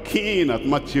 We're looking at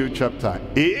Matthew chapter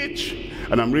 8,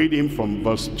 and I'm reading from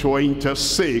verse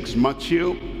 26.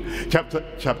 Matthew chapter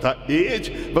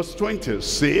 8, verse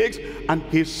 26. And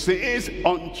he says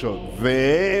unto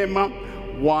them,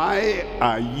 why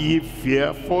are ye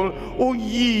fearful, O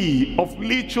ye of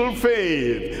little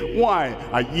faith? Why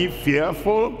are ye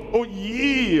fearful, O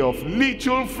ye of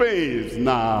little faith?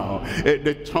 Now,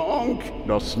 the tongue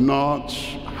does not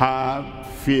have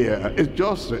fear. It's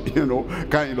just,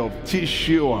 kind of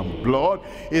tissue and blood.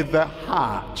 It's the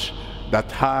heart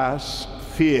that has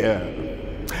fear.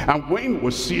 And when we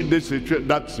see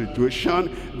that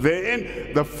situation,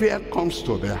 then the fear comes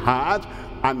to the heart,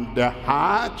 and the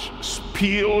heart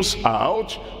spews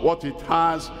out what it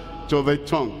has to the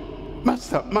tongue.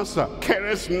 Master,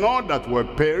 carest not that we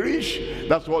perish.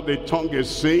 That's what the tongue is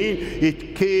saying.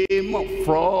 It came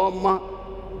from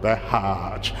the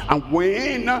heart. And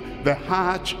when the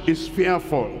heart is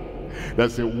fearful,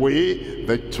 that's the way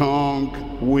the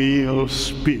tongue will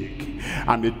speak.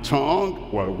 And the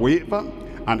tongue will waver,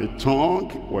 and the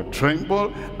tongue will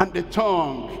tremble, and the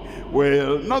tongue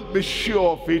will not be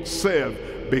sure of itself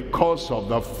because of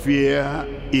the fear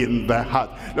in the heart.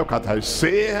 Look at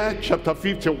Isaiah chapter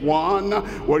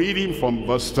 51. We're reading from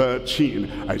verse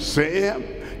 13. Isaiah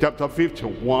chapter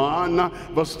 51,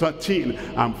 verse 13.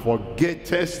 And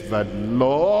forgettest the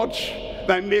Lord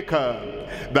thy maker,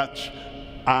 that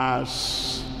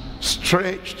has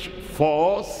stretched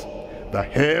forth the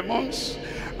heavens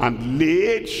and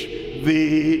laid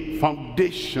the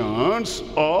foundations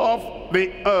of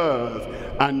the earth,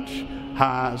 and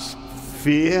has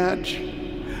feared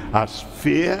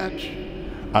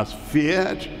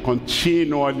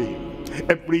continually,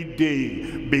 every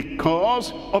day,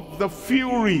 because of the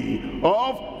fury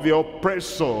of the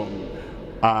oppressor,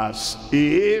 as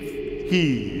if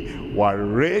he were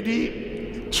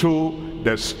ready to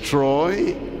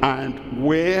destroy, and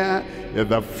where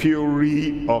the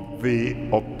fury of the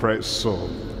oppressor.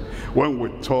 When we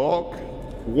talk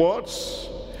words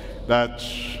that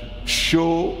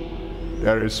show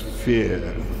there is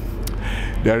fear,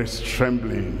 there is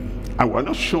trembling, and we're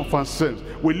not sure of ourselves,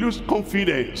 we lose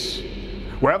confidence,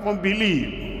 we haven't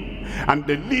believed, And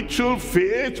the little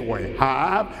faith we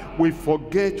have, we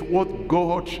forget what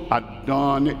God had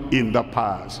done in the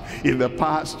past. In the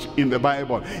past, in the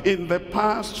Bible. In the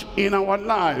past, in our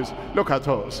lives. Look at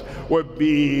us. We've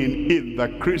been in the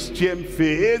Christian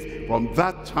faith from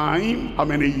that time, how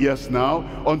many years now,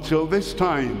 until this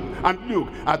time. And look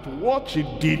at what he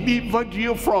delivered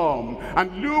you from.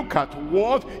 And look at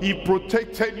what he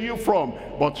protected you from.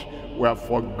 But we have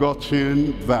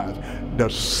forgotten that the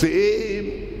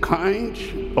same kind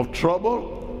of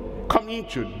trouble coming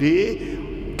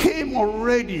today came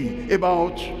already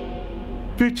about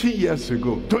 15 years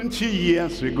ago, 20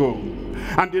 years ago.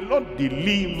 And the Lord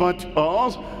delivered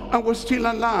us, and we're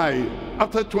still alive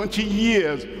after 20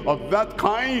 years of that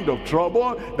kind of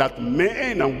trouble that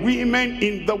men and women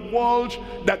in the world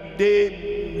that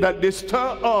they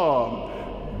stir up.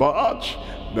 But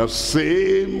the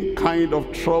same kind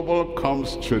of trouble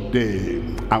comes today,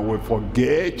 and we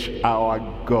forget our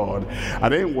God.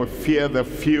 And then we fear the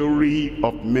fury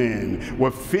of men. We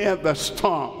fear the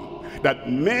storm that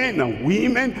men and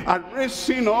women are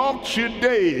raising up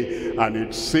today. And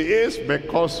it says,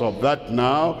 because of that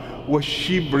now, we're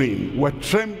shivering, we're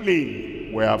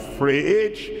trembling, we're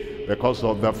afraid because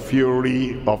of the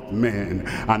fury of men.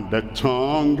 And the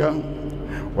tongue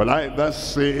will either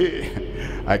say,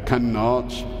 I cannot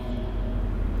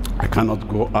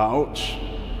go out.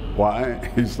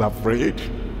 Why? He's afraid.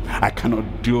 I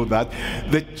cannot do that.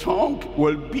 The tongue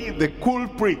will be the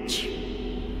culprit,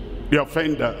 the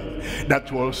offender,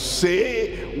 that will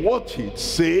say what it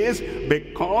says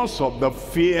because of the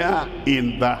fear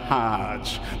in the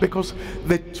heart. Because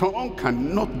the tongue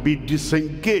cannot be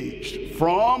disengaged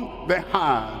from the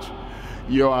heart.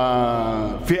 You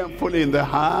are fearful in the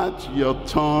heart, your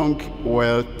tongue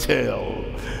will tell,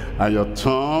 and your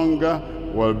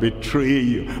tongue will betray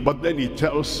you. But then he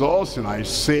tells us in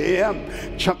Isaiah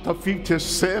chapter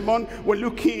 57, we're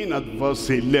looking at verse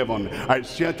 11.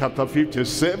 Isaiah chapter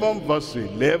 57 verse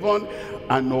 11,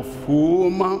 and of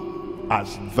whom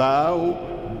hast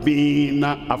thou been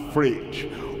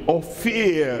afraid, or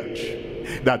feared,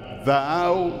 that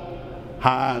thou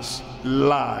hast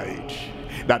lied?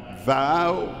 That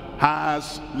thou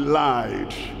hast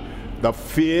lied. The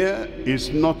fear is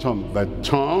not on the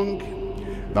tongue.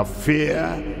 The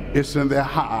fear is in the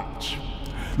heart.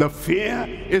 The fear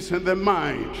is in the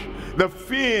mind. The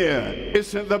fear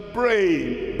is in the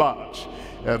brain. But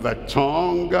the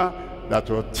tongue that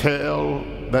will tell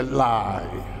the lie.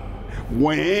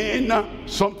 When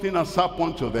something has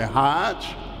happened to the heart,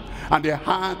 and the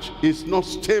heart is not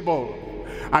stable,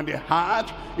 and the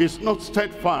heart is not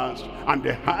steadfast, and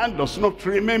the heart does not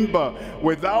remember,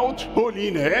 without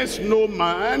holiness no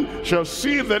man shall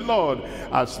see the Lord.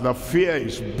 As the fear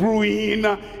is brewing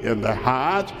in the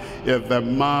heart, in the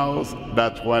mouth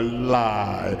that will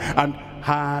lie, and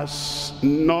has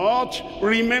not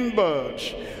remembered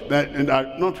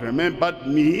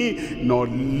me, nor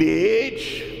laid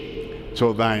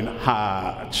to thine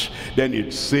heart. Then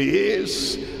it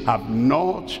says, have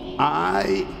not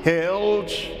I held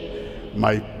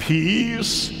my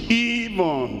peace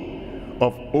even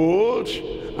of old,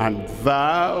 and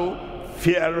thou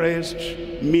fearest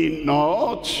me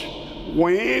not?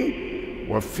 When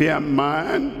we fear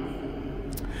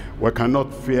man, we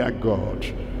cannot fear God.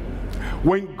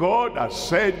 When God has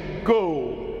said,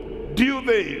 go, do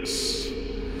this,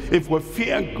 if we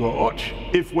fear God,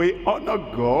 if we honor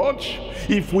God,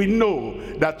 if we know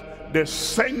that the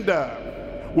sender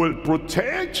will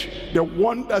protect the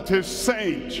one that is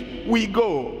sent, we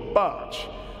go. But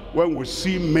when we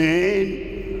see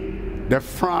men, the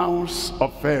frowns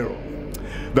of Pharaoh,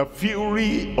 the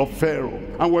fury of Pharaoh,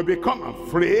 and we become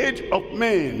afraid of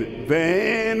men,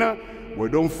 then we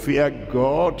don't fear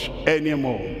God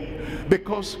anymore.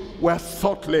 Because we're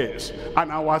thoughtless,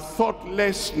 and our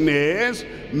thoughtlessness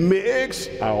makes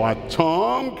our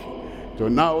tongue to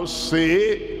now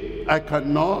say, I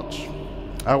cannot,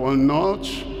 I will not.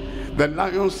 The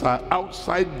lions are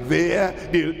outside there,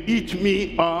 they'll eat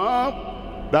me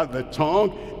up. That's the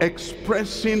tongue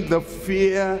expressing the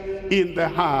fear in the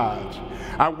heart.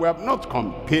 And we have not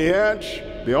compared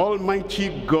the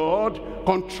Almighty God,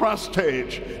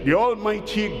 contrasted the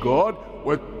Almighty God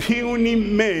with puny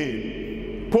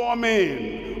men, poor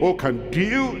men who can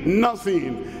do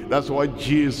nothing. That's why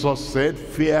Jesus said,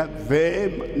 fear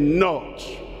them not,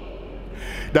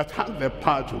 that have the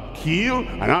power to kill,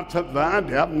 and after that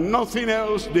they have nothing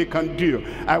else they can do.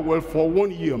 I will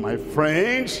forewarn you, my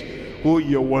friends, who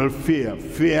you will fear.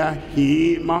 Fear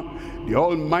him, the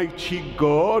Almighty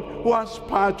God, who has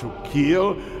power to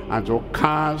kill and to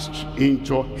cast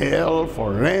into hell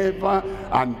forever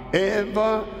and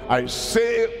ever. I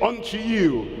say unto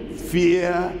you,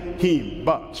 fear him.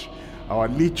 But our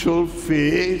little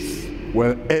faith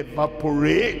will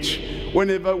evaporate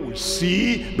whenever we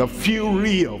see the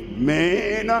fury of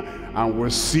men and we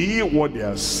see what they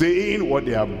are saying, what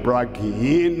they are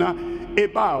bragging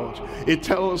about. It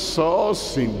tells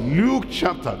us in Luke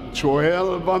chapter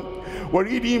 12, we're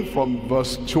reading from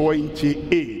verse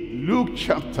 28. Luke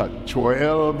chapter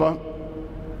 12,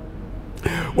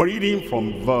 we're reading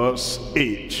from verse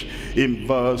 8. In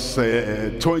verse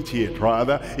 28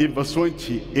 rather, in verse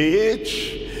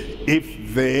 28,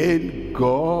 if then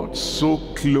God so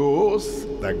clothes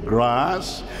the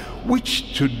grass,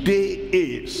 which today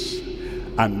is,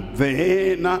 and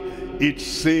then it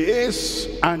says,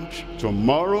 and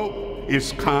tomorrow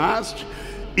is cast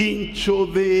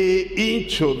into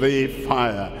the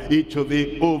fire, into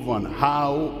the oven,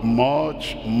 how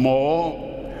much more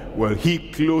will he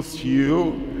clothe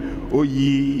you, O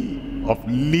ye of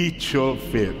little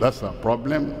faith? That's a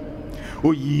problem.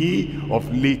 O ye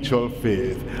of little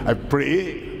faith. I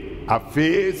pray our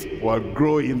faith will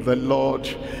grow in the Lord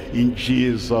in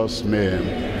Jesus' name.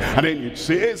 And then it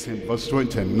says in verse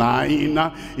 29,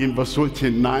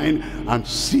 and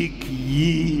seek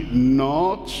ye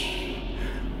not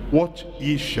what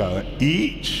ye shall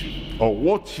eat, or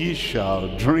what ye shall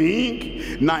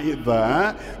drink,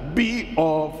 neither be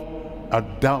of a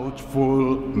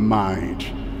doubtful mind.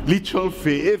 Little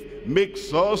faith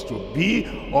makes us to be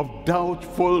of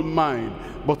doubtful mind.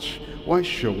 But why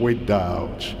should we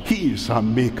doubt? He is our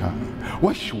maker.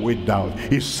 Why should we doubt?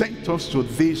 He sent us to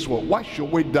this world. Why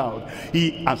should we doubt?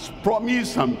 He has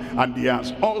promised and he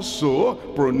has also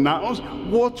pronounced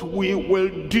what we will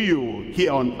do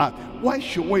here on earth. Why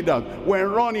should we doubt? We're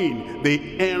running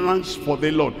the errands for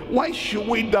the Lord. Why should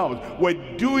we doubt?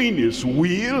 We're doing his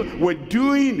will, we're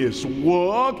doing his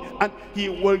work, and he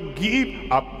will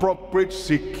give appropriate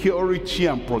security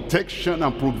and protection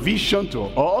and provision to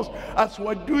us as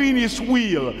we're doing his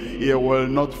will. He will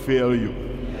not fail you,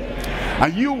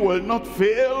 and you will not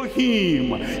fail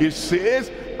him. He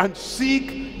says, and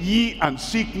seek ye, and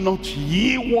seek not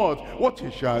ye what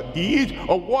he shall eat,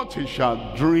 or what he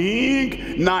shall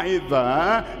drink,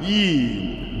 neither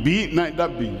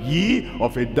be ye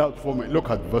of a doubtful mind. Look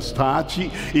at verse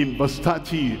 30. In verse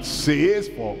 30 it says,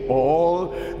 for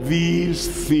all these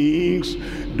things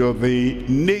do the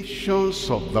nations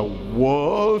of the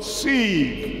world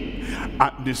seek,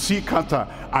 and the seek after,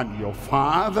 and your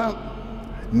Father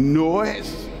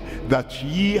knoweth that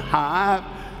ye have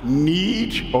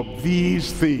need of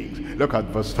these things. Look at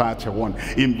verse 31.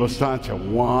 In verse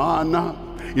 31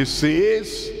 it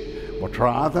says, but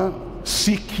rather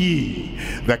seek ye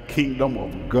the kingdom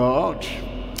of God,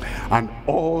 and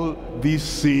all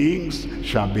these things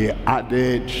shall be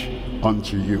added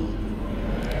unto you.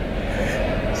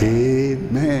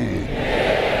 Amen.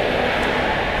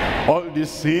 All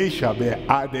these things shall be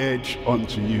added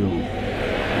unto you.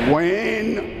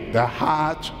 When the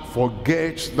heart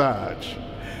forgets that,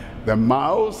 the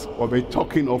mouth will be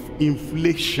talking of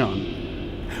inflation.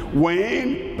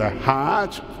 When the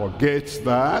heart forgets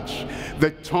that,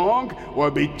 the tongue will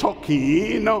be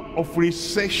talking of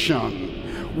recession.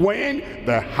 When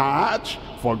the heart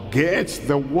forgets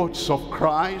the words of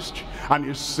Christ, and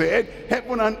he said,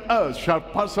 heaven and earth shall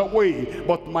pass away,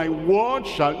 but my word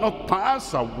shall not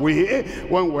pass away.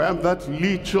 When we have that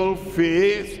little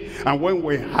faith, and when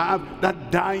we have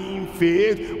that dying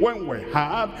faith, when we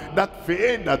have that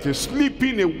faith that is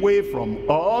slipping away from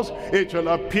us, it shall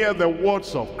appear the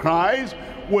words of Christ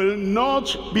will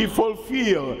not be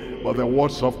fulfilled, but the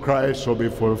words of Christ will be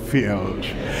fulfilled.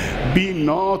 Be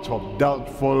not of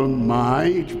doubtful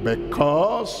mind,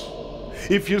 because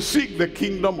if you seek the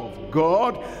kingdom of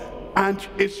God and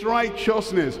its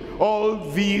righteousness,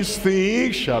 all these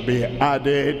things shall be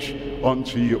added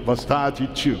unto you. Verse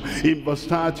 32. In verse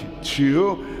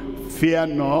 32, fear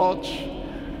not,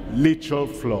 little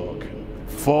flock,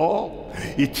 for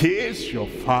it is your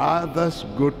Father's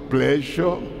good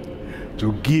pleasure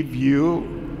to give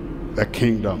you the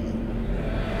kingdom,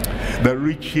 the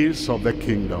riches of the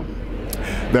kingdom,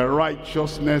 the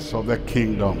righteousness of the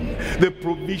kingdom, the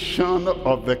provision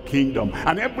of the kingdom,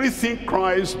 and everything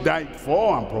Christ died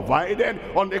for and provided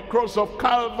on the cross of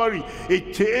Calvary.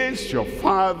 It is your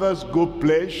Father's good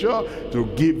pleasure to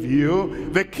give you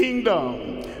the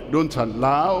kingdom. Don't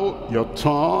allow your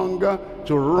tongue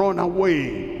to run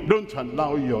away. Don't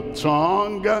allow your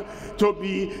tongue to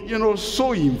be,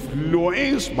 so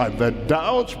influenced by the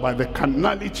doubt, by the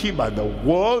carnality, by the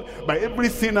world, by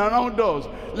everything around us.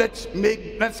 Let's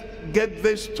get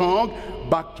this tongue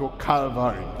back to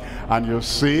Calvary. And you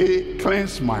say,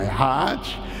 cleanse my heart,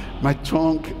 my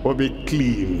tongue will be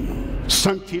clean.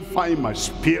 Sanctify my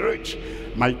spirit,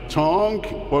 My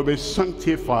tongue will be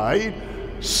sanctified,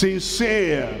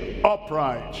 sincere,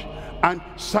 upright, and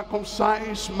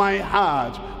circumcise my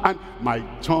heart, and my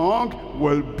tongue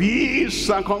will be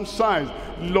circumcised.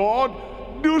 Lord,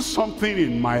 do something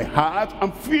in my heart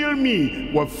and fill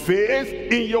me with faith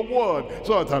in your word,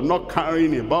 so that I'm not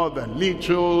carrying about the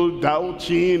little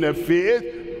doubting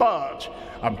faith, but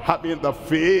I'm having the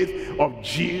faith of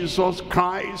Jesus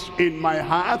Christ in my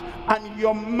heart, and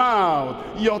your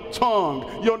mouth, your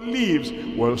tongue, your lips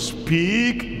will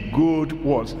speak good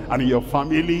words. And in your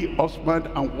family, husband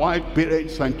and wife,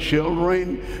 parents and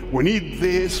children, we need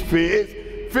this faith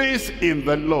in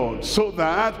the Lord, so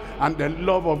that, and the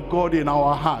love of God in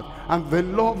our heart, and the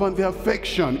love and the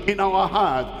affection in our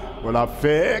heart will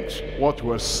affect what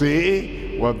we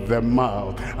say with the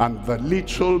mouth. And the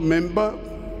little member,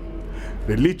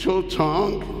 the little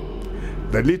tongue,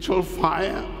 the little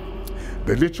fire,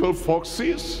 the little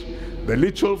foxes, the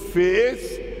little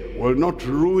faith will not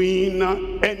ruin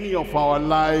any of our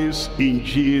lives in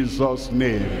Jesus'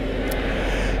 name.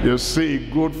 You say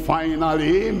good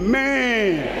finally,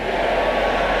 amen.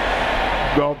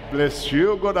 God bless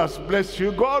you. God has blessed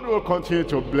you. God will continue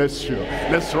to bless you.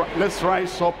 Let's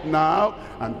rise up now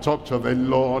and talk to the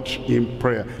Lord in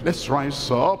prayer. Let's rise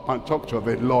up and talk to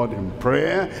the Lord in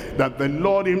prayer, that the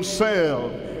Lord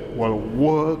himself will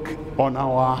work on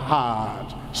our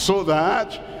heart, so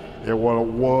that he will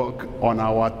work on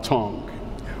our tongue,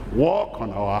 work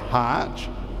on our heart,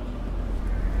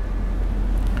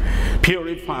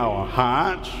 purify our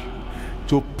heart,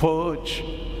 to purge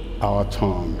our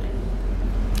tongue,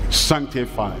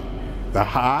 sanctify the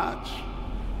heart,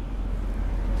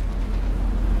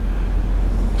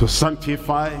 to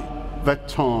sanctify the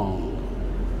tongue.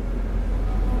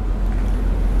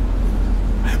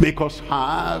 Make us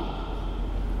have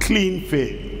clean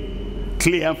faith,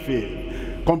 clear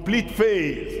faith, complete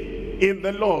faith in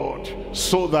the Lord,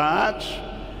 so that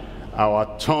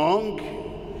our tongue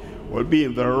will be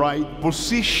in the right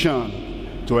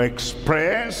position to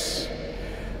express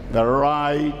the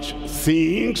right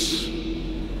things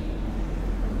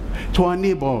to our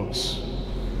neighbors.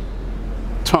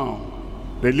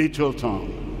 Tongue, the little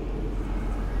tongue,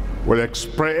 will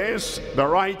express the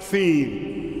right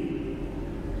thing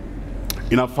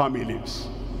in our families,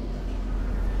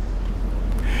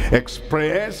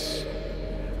 express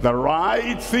the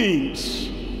right things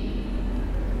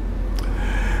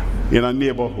in a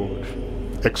neighborhood,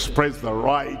 express the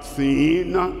right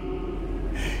thing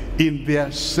in the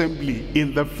assembly,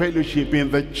 in the fellowship, in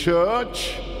the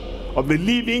church of the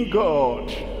living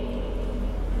God.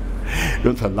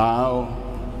 Don't allow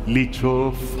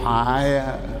little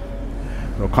fire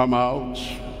to come out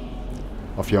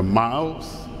of your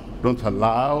mouth. Don't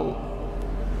allow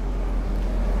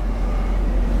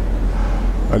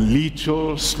a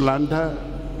little slander,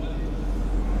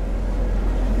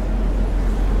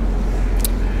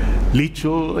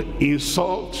 little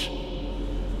insult,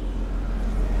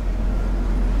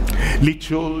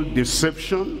 little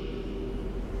deception,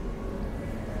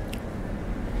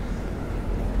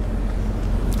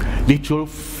 little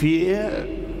fear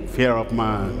of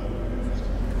man,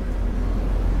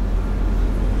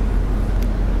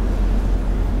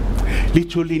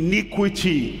 little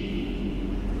iniquity.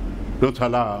 Don't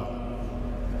allow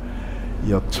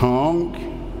your tongue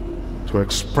to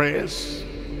express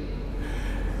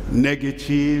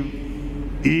negative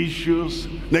issues,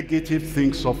 negative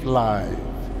things of life.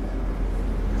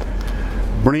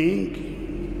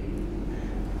 Bring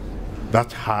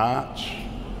that heart,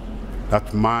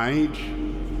 that mind,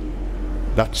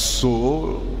 that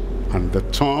soul, and the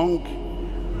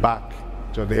tongue back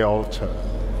to the altar.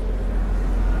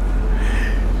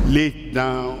 Lay it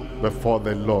down before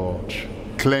the Lord.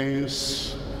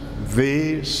 Cleanse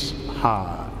this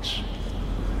heart.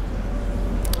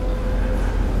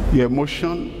 Your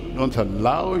emotion, don't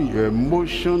allow your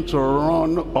emotion to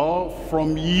run off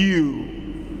from you.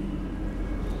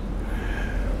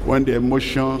 When the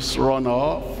emotions run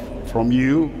off from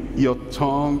you, your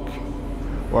tongue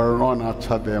will run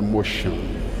after the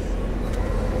emotion.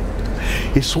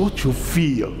 It's what you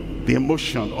feel, the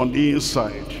emotion on the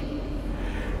inside,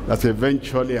 that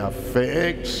eventually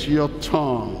affects your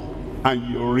tongue, and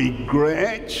you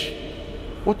regret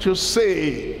what you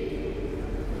say.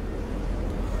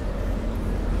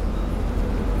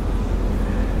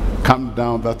 Calm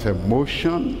down that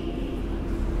emotion.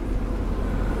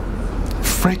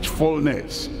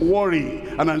 Fretfulness, worry,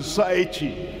 and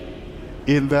anxiety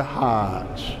in the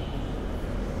heart.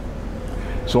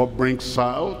 So it brings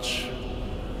out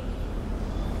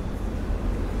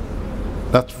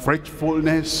that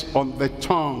fretfulness on the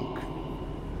tongue.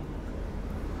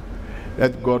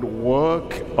 Let God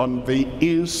work on the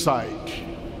inside.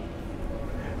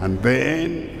 And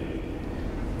then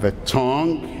the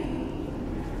tongue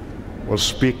will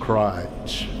speak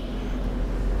right.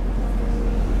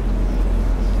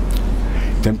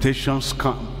 Temptations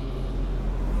come.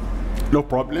 No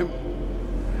problem.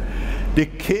 They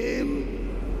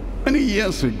came many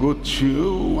years ago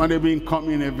too, and they've been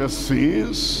coming ever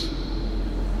since.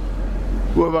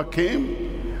 Whoever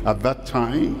came at that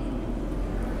time,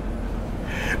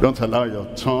 don't allow your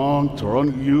tongue to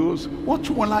run loose. What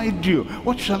will I do?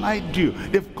 What shall I do?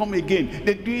 They've come again.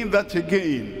 They're doing that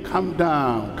again. Calm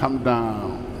down, calm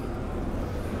down.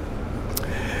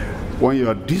 When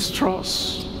you're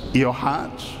distressed in your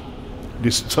heart,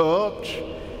 disturbed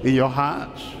in your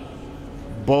heart,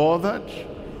 bothered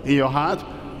in your heart,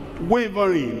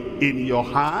 wavering in your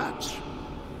heart,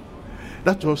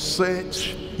 that will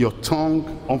set your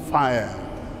tongue on fire.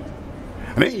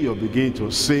 And then you'll begin to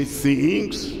say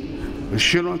things you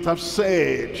shouldn't have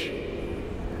said.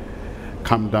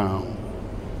 Calm down.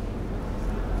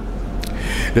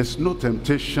 There's no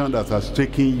temptation that has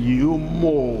taken you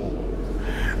more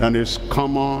than is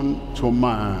common to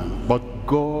man. But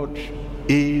God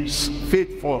is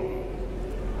faithful.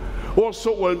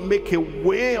 Also will make a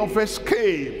way of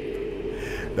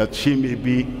escape, that he may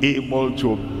be able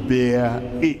to bear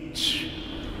it.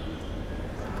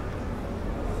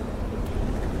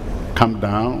 Calm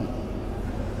down.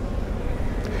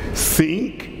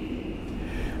 Think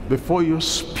before you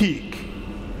speak.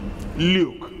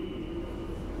 Look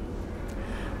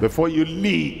before you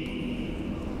leap.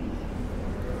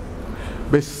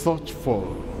 Be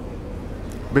thoughtful.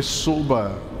 Be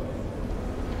sober.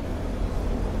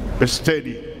 Be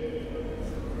steady.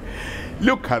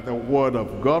 Look at the word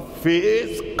of God.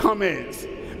 Faith cometh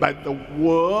by the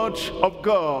word of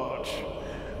God,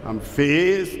 and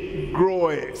faith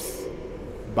groweth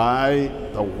by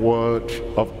the word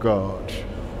of God.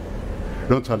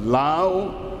 Don't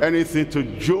allow anything to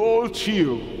jolt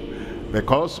you,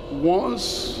 because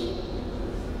once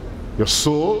your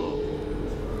soul,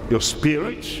 your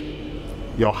spirit,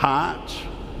 your heart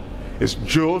is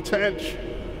jolted,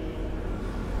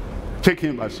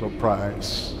 taken by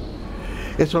surprise,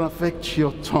 it will affect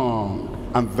your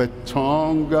tongue. And the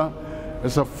tongue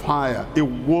is a fire, a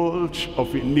world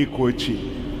of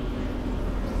iniquity.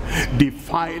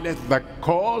 Defileth the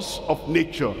cause of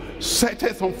nature,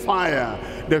 setteth on fire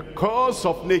the cause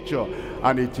of nature,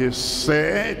 and it is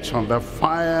set on the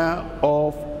fire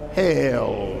of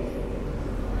hell.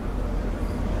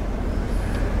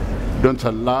 Don't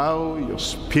allow your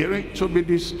spirit to be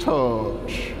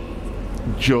disturbed,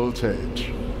 jolted,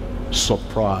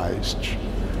 surprised,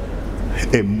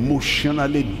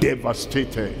 emotionally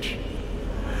devastated,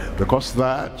 because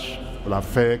that will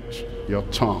affect your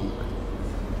tongue.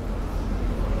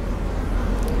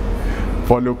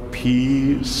 Follow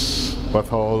peace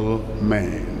with all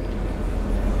men.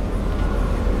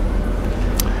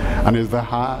 And is the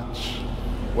heart,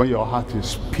 when your heart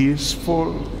is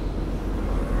peaceful,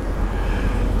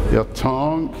 your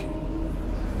tongue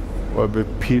will be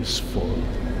peaceful.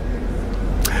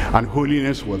 And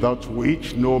holiness without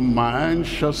which no man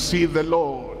shall see the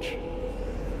Lord.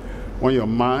 When your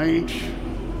mind,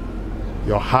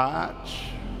 your heart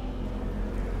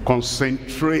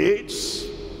concentrates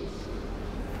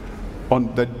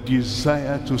on the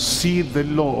desire to see the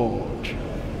Lord,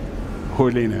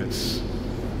 holiness,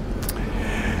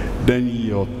 then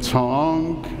your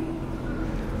tongue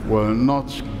will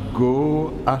not go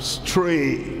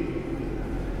astray.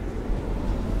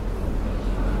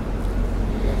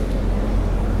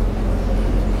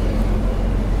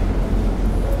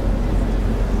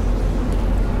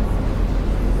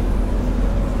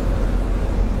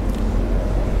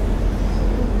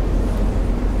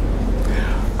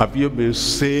 Have you been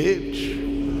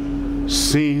saved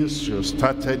since you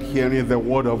started hearing the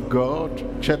word of God?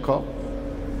 Check up.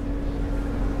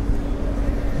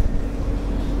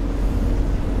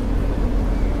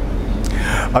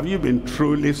 Have you been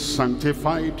truly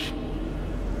sanctified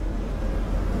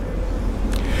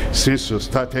since you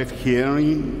started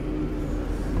hearing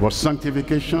about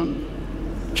sanctification?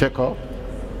 Check up.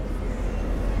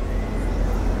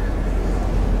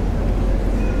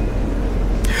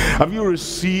 Have you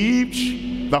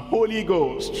received the Holy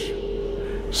Ghost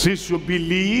since you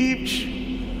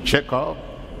believed? Check up.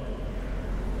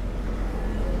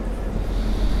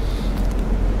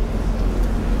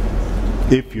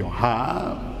 If you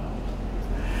have,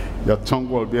 your tongue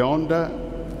will be under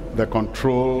the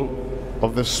control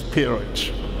of the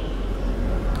Spirit.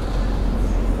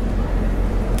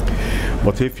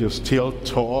 But if you still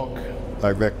talk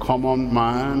like the common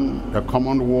man, the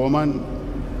common woman,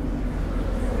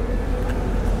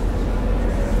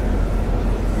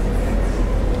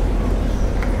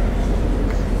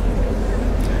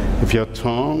 If your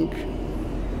tongue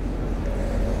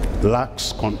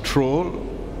lacks control,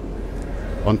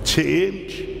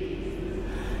 untamed,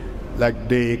 like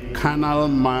the carnal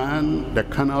man, the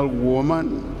carnal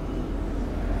woman,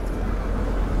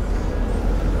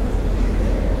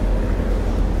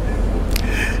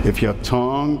 if your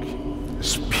tongue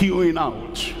is spewing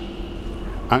out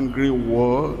angry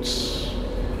words,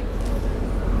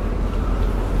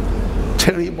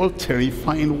 terrible,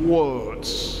 terrifying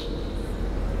words,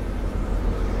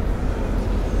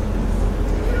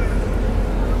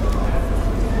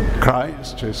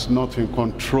 Christ is not in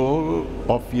control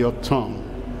of your tongue.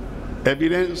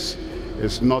 Evidence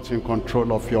is not in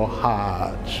control of your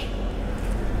heart.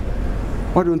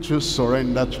 Why don't you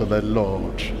surrender to the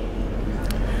Lord?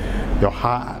 Your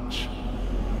heart,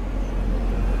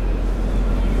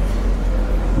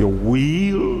 your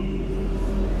will,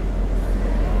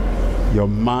 your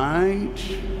mind,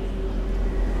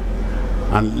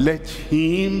 and let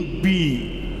him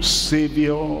be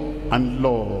Savior and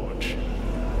Lord.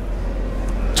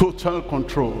 Total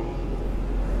control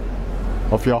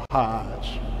of your heart.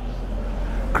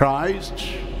 Christ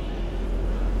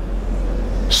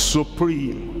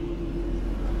supreme,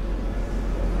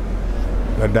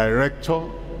 the director,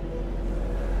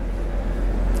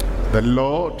 the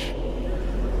Lord,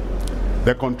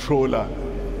 the controller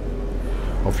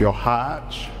of your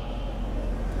heart,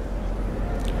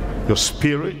 your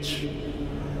spirit,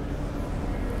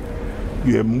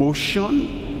 your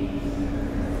emotion,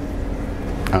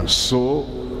 and so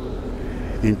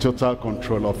in total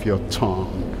control of your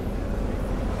tongue.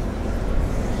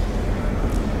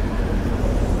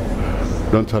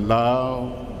 Don't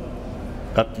allow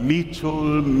that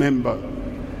little member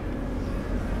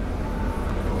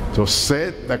to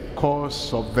set the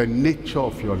course of the nature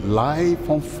of your life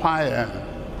on fire,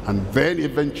 and then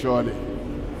eventually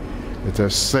it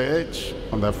is set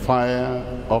on the fire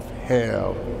of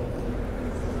hell.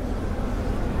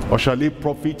 Or shall it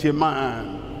profit a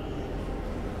man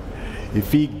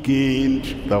if he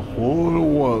gained the whole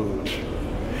world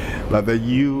by the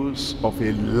use of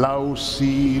a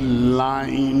lousy,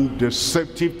 lying,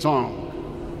 deceptive tongue,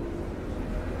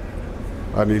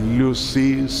 and he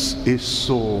loses his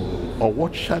soul? Or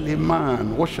what shall a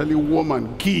man, what shall a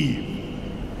woman give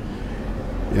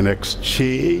in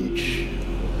exchange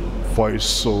for his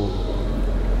soul?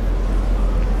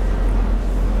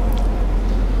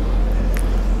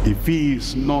 If he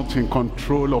is not in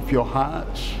control of your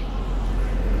heart,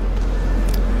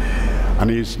 and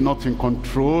he is not in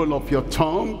control of your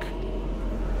tongue,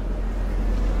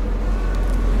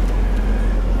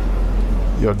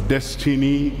 your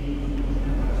destiny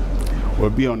will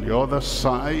be on the other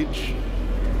side,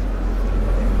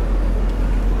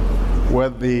 where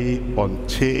the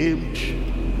untamed,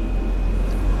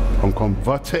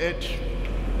 unconverted,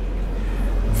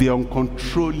 the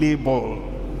uncontrollable,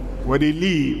 where they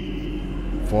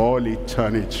live for all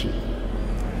eternity.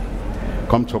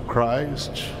 Come to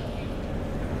Christ.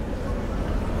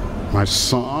 My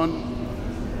son,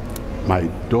 my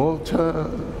daughter,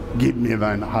 give me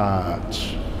thine heart.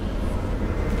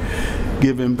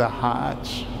 Give him the heart.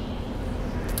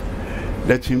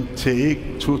 Let him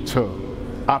take total,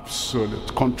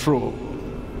 absolute control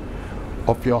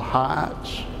of your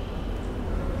heart,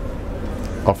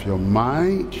 of your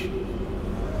mind,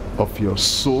 of your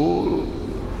soul,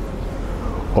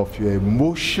 of your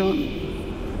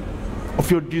emotion,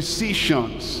 of your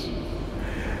decisions.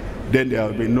 Then there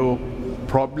will be no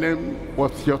problem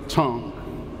with your tongue.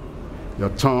 Your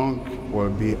tongue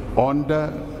will be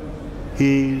under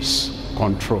his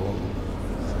control.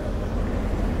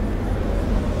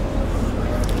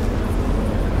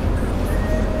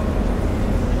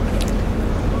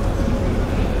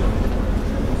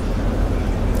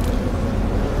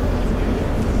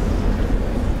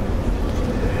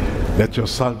 Let your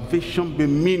salvation be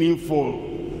meaningful.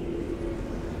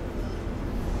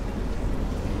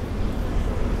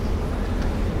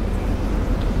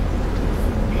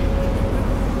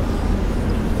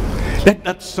 Let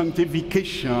that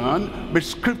sanctification be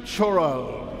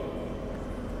scriptural.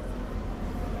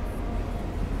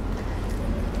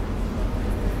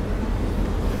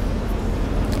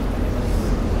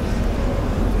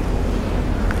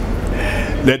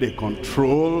 Let the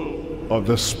control of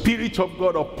the Spirit of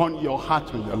God upon your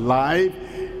heart and your life,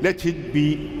 let it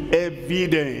be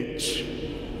evident.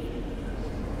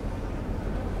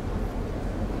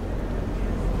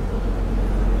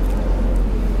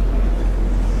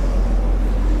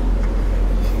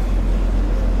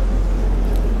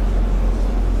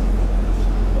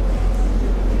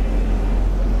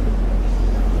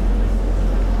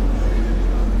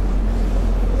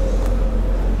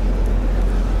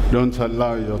 Don't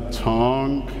allow your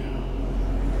tongue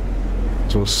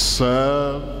to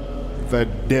serve the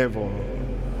devil.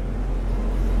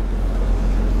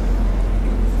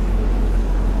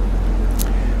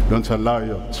 Don't allow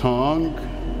your tongue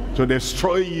to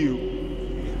destroy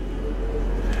you.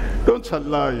 Don't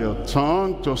allow your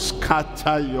tongue to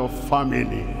scatter your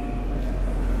family.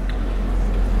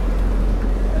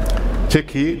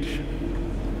 Take it.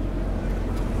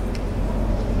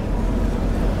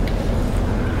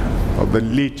 Of the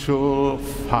little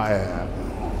fire.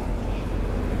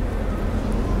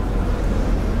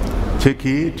 Take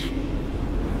it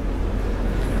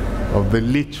of the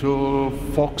little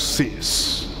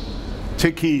foxes.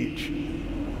 Take heed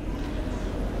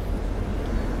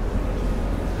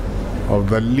of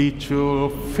the little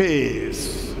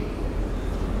face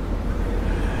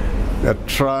that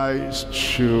tries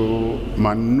to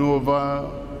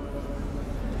maneuver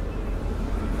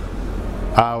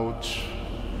out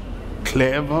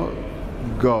clever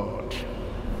God.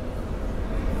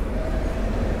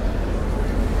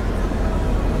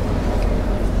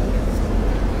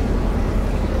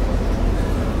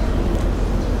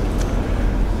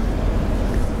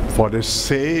 For the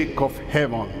sake of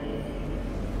heaven,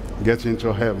 get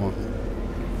into heaven.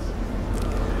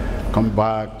 Come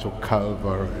back to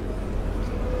Calvary.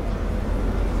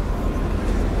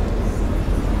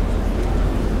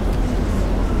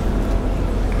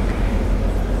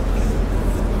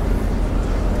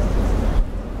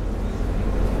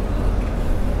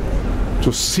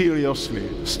 To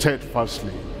seriously,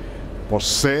 steadfastly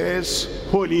possess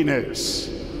holiness.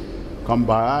 Come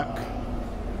back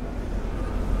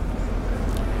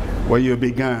where you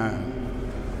began,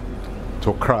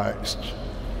 to Christ,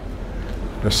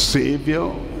 the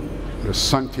Savior, the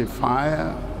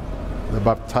Sanctifier, the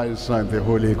Baptizer, and the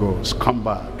Holy Ghost. Come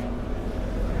back.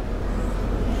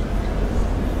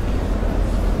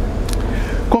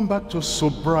 Come back to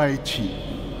sobriety.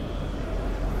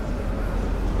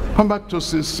 Come back to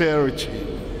sincerity.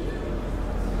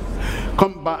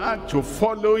 Come back to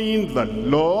following the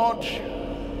Lord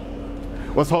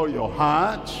with all your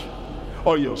heart,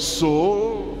 or your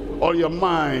soul, or your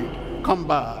mind. Come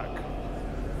back.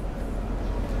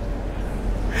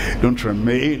 Don't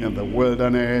remain in the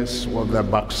wilderness with the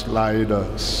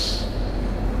backsliders.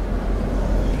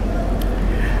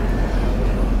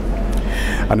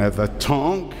 And at the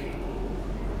tongue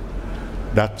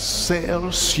that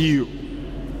sells you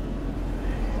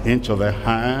into the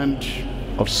hand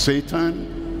of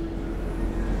Satan,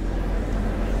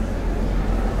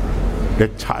 the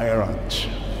tyrant.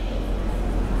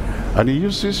 And he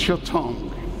uses your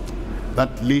tongue,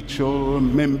 that little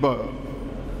member,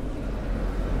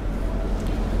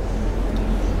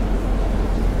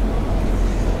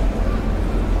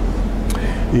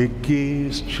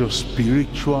 against your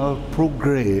spiritual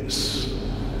progress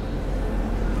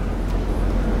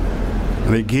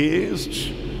and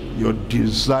against your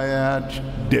desired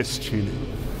destiny.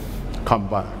 Come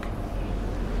back.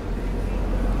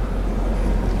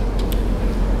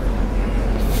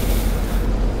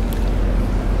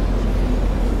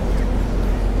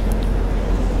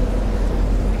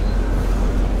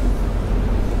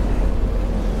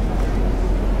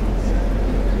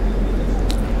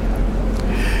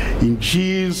 In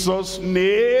Jesus'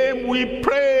 name we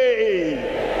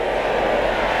pray.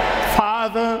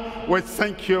 Father, we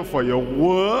thank you for your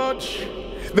word.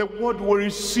 The word we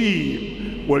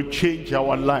receive will change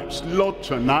our lives. Lord,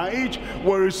 tonight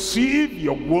we receive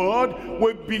your word,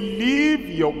 we believe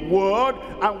your word,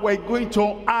 and we're going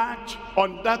to act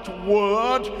on that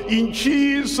word in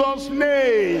Jesus'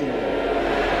 name.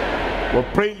 We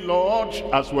pray, Lord,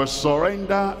 as we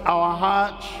surrender our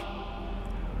heart,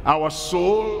 our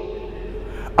soul,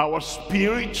 our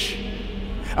spirit,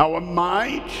 our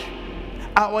mind,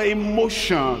 our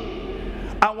emotion,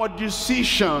 our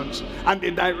decisions, and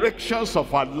the directions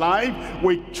of our life,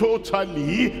 we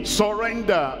totally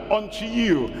surrender unto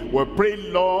you. We pray,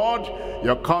 Lord,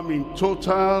 you come in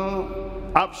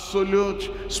total, absolute,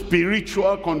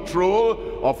 spiritual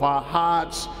control of our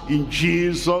hearts in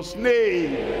Jesus'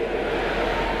 name.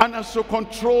 And as you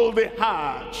control the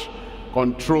heart,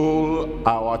 control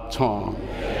our tongue,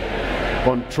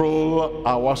 control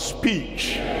our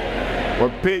speech. We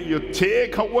pray you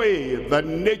take away the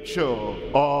nature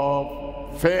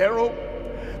of Pharaoh,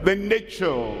 the nature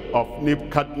of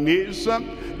Nebuchadnezzar,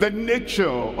 the nature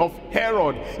of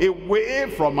Herod away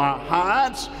from our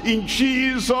hearts in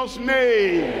Jesus'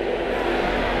 name.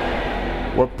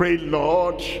 We pray,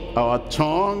 Lord, our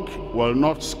tongue will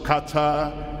not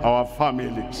scatter our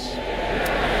families.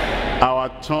 Our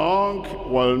tongue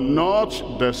will not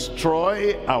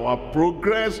destroy our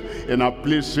progress in our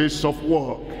places of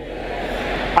work.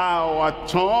 Our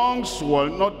tongues will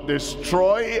not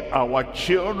destroy our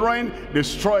children,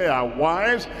 destroy our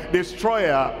wives,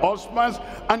 destroy our husbands,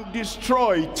 and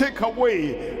take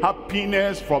away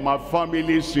happiness from our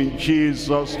families in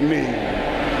Jesus' name.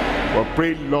 We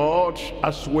pray, Lord,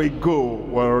 as we go,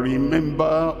 we'll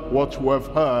remember what we've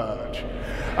heard.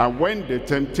 And when the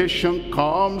temptation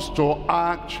comes to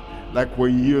act like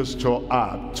we used to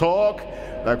act, talk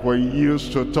like we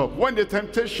used to talk, when the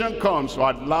temptation comes to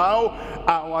allow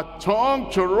our tongue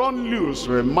to run loose,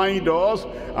 remind us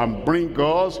and bring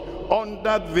us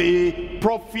under the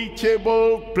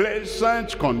profitable,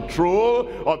 pleasant control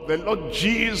of the Lord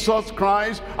Jesus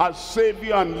Christ, our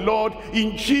Savior and Lord,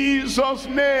 in Jesus'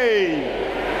 name.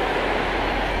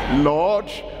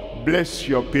 Lord, bless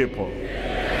your people.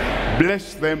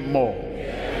 Bless them more.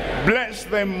 Bless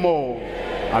them more.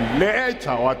 And let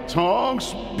our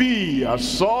tongues be a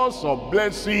source of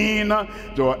blessing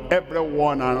to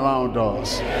everyone around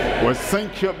us. We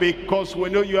thank you because we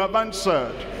know you have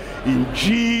answered. In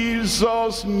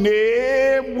Jesus'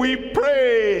 name we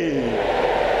pray.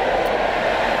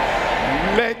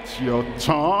 Let your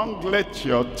tongue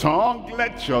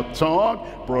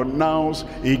pronounce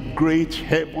a great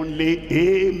heavenly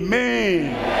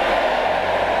amen.